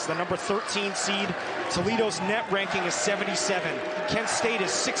had them as the number 13 seed. Toledo's net ranking is 77. Kent State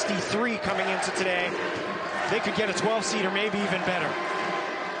is 63 coming into today. They could get a 12 seed or maybe even better.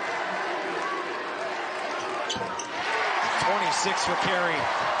 26 for Carey.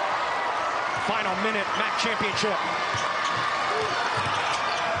 Final minute, MAC championship.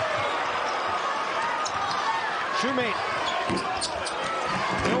 Shoemate.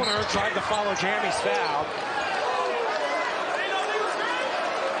 Milner tried to follow Jamie's foul.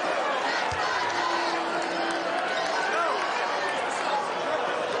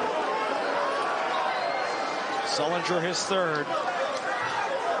 Sullinger his third.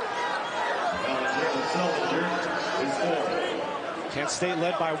 Kent State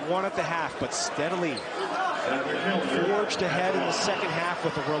led by 1 at the half, but steadily forged ahead in the second half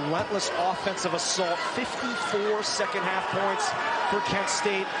with a relentless offensive assault. 54 second half points for Kent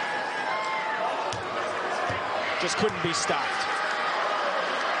State. Just couldn't be stopped.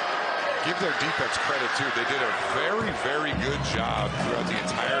 Give their defense credit too. They did a very, very good job throughout the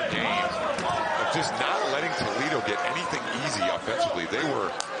entire game of just not letting Toledo get anything easy offensively. They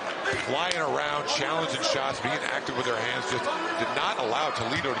were flying around, challenging shots, being active with their hands, just did not allow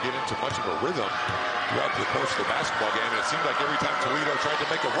Toledo to get into much of a rhythm throughout the course of the basketball game. And it seemed like every time Toledo tried to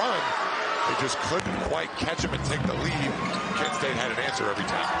make a run, they just couldn't quite catch them and take the lead. Kent State had an answer every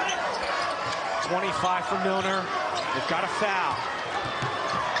time. 25 for Milner. They've got a foul.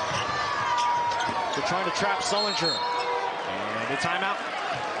 They're trying to trap Sullinger. And a timeout.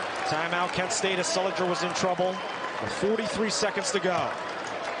 Timeout, Kent State, as Sullinger was in trouble with 43 seconds to go.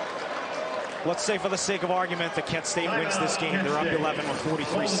 Let's say, for the sake of argument, that Kent State wins this game. They're up 11 with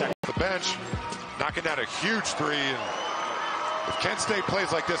 43 seconds. The bench knocking down a huge three. And if Kent State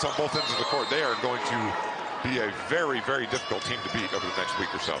plays like this on both ends of the court, they are going to be a very, very difficult team to beat over the next week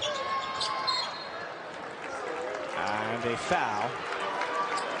or so. And a foul.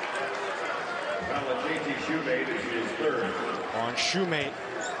 On Shoemate,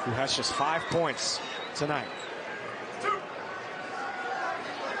 who has just 5 points tonight.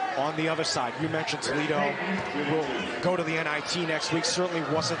 On the other side, you mentioned Toledo will go to the NIT next week. Certainly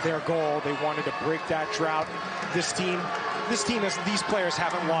wasn't their goal. They wanted to break that drought. This team, these players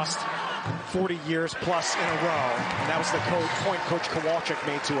haven't lost 40 years plus in a row. And that was the point Coach Kowalczyk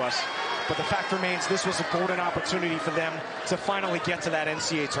made to us. But the fact remains, this was a golden opportunity for them to finally get to that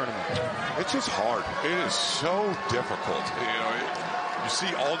NCAA tournament. It's just hard. It is so difficult. You know, you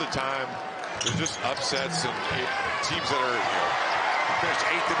see all the time, there's just upsets and teams that are, finish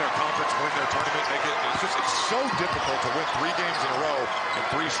 8th in their conference, win their tournament, make it. It's so difficult to win 3 games in a row in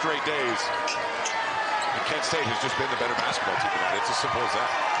 3 straight days. And Kent State has just been the better basketball team tonight. It's as simple as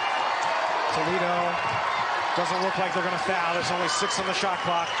that. Toledo doesn't look like they're going to foul. There's only 6 on the shot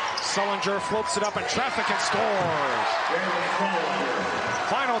clock. Sullinger floats it up in traffic and scores.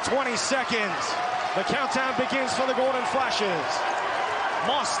 Final 20 seconds. The countdown begins for the Golden Flashes.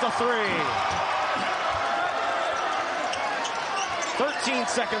 Moss the 3. 13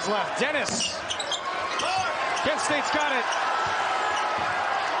 seconds left. Dennis. Kent State's got it.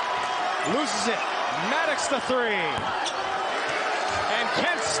 Loses it. Maddox the 3. And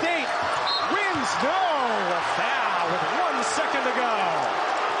Kent State wins. No, a foul with 1 second to go.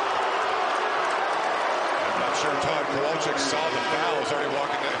 I'm not sure Todd Kowalczyk saw the foul. He's already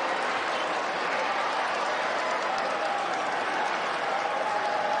walking there.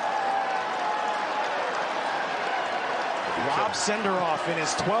 Rob Senderoff, in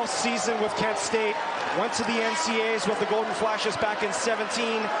his 12th season with Kent State, went to the NCAAs with the Golden Flashes back in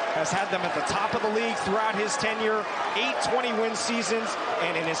 17, has had them at the top of the league throughout his tenure, 8 20-win seasons,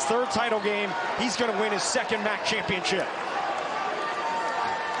 and in his 3rd title game, he's going to win his 2nd MAC championship.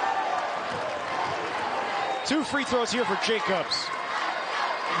 2 free throws here for Jacobs.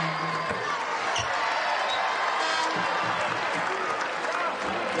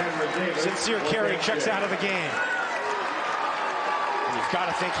 Sincere Carey checks out of the game. You've got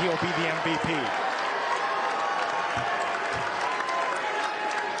to think he'll be the MVP.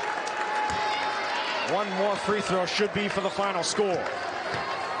 One more free throw should be for the final score.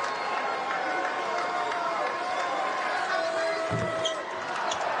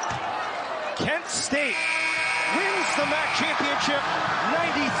 Kent State wins the MAC championship,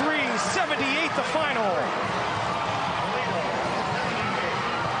 93-78 the final.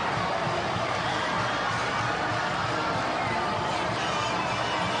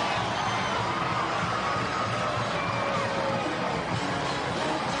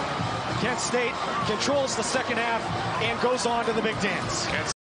 Kent State controls the second half and goes on to the big dance.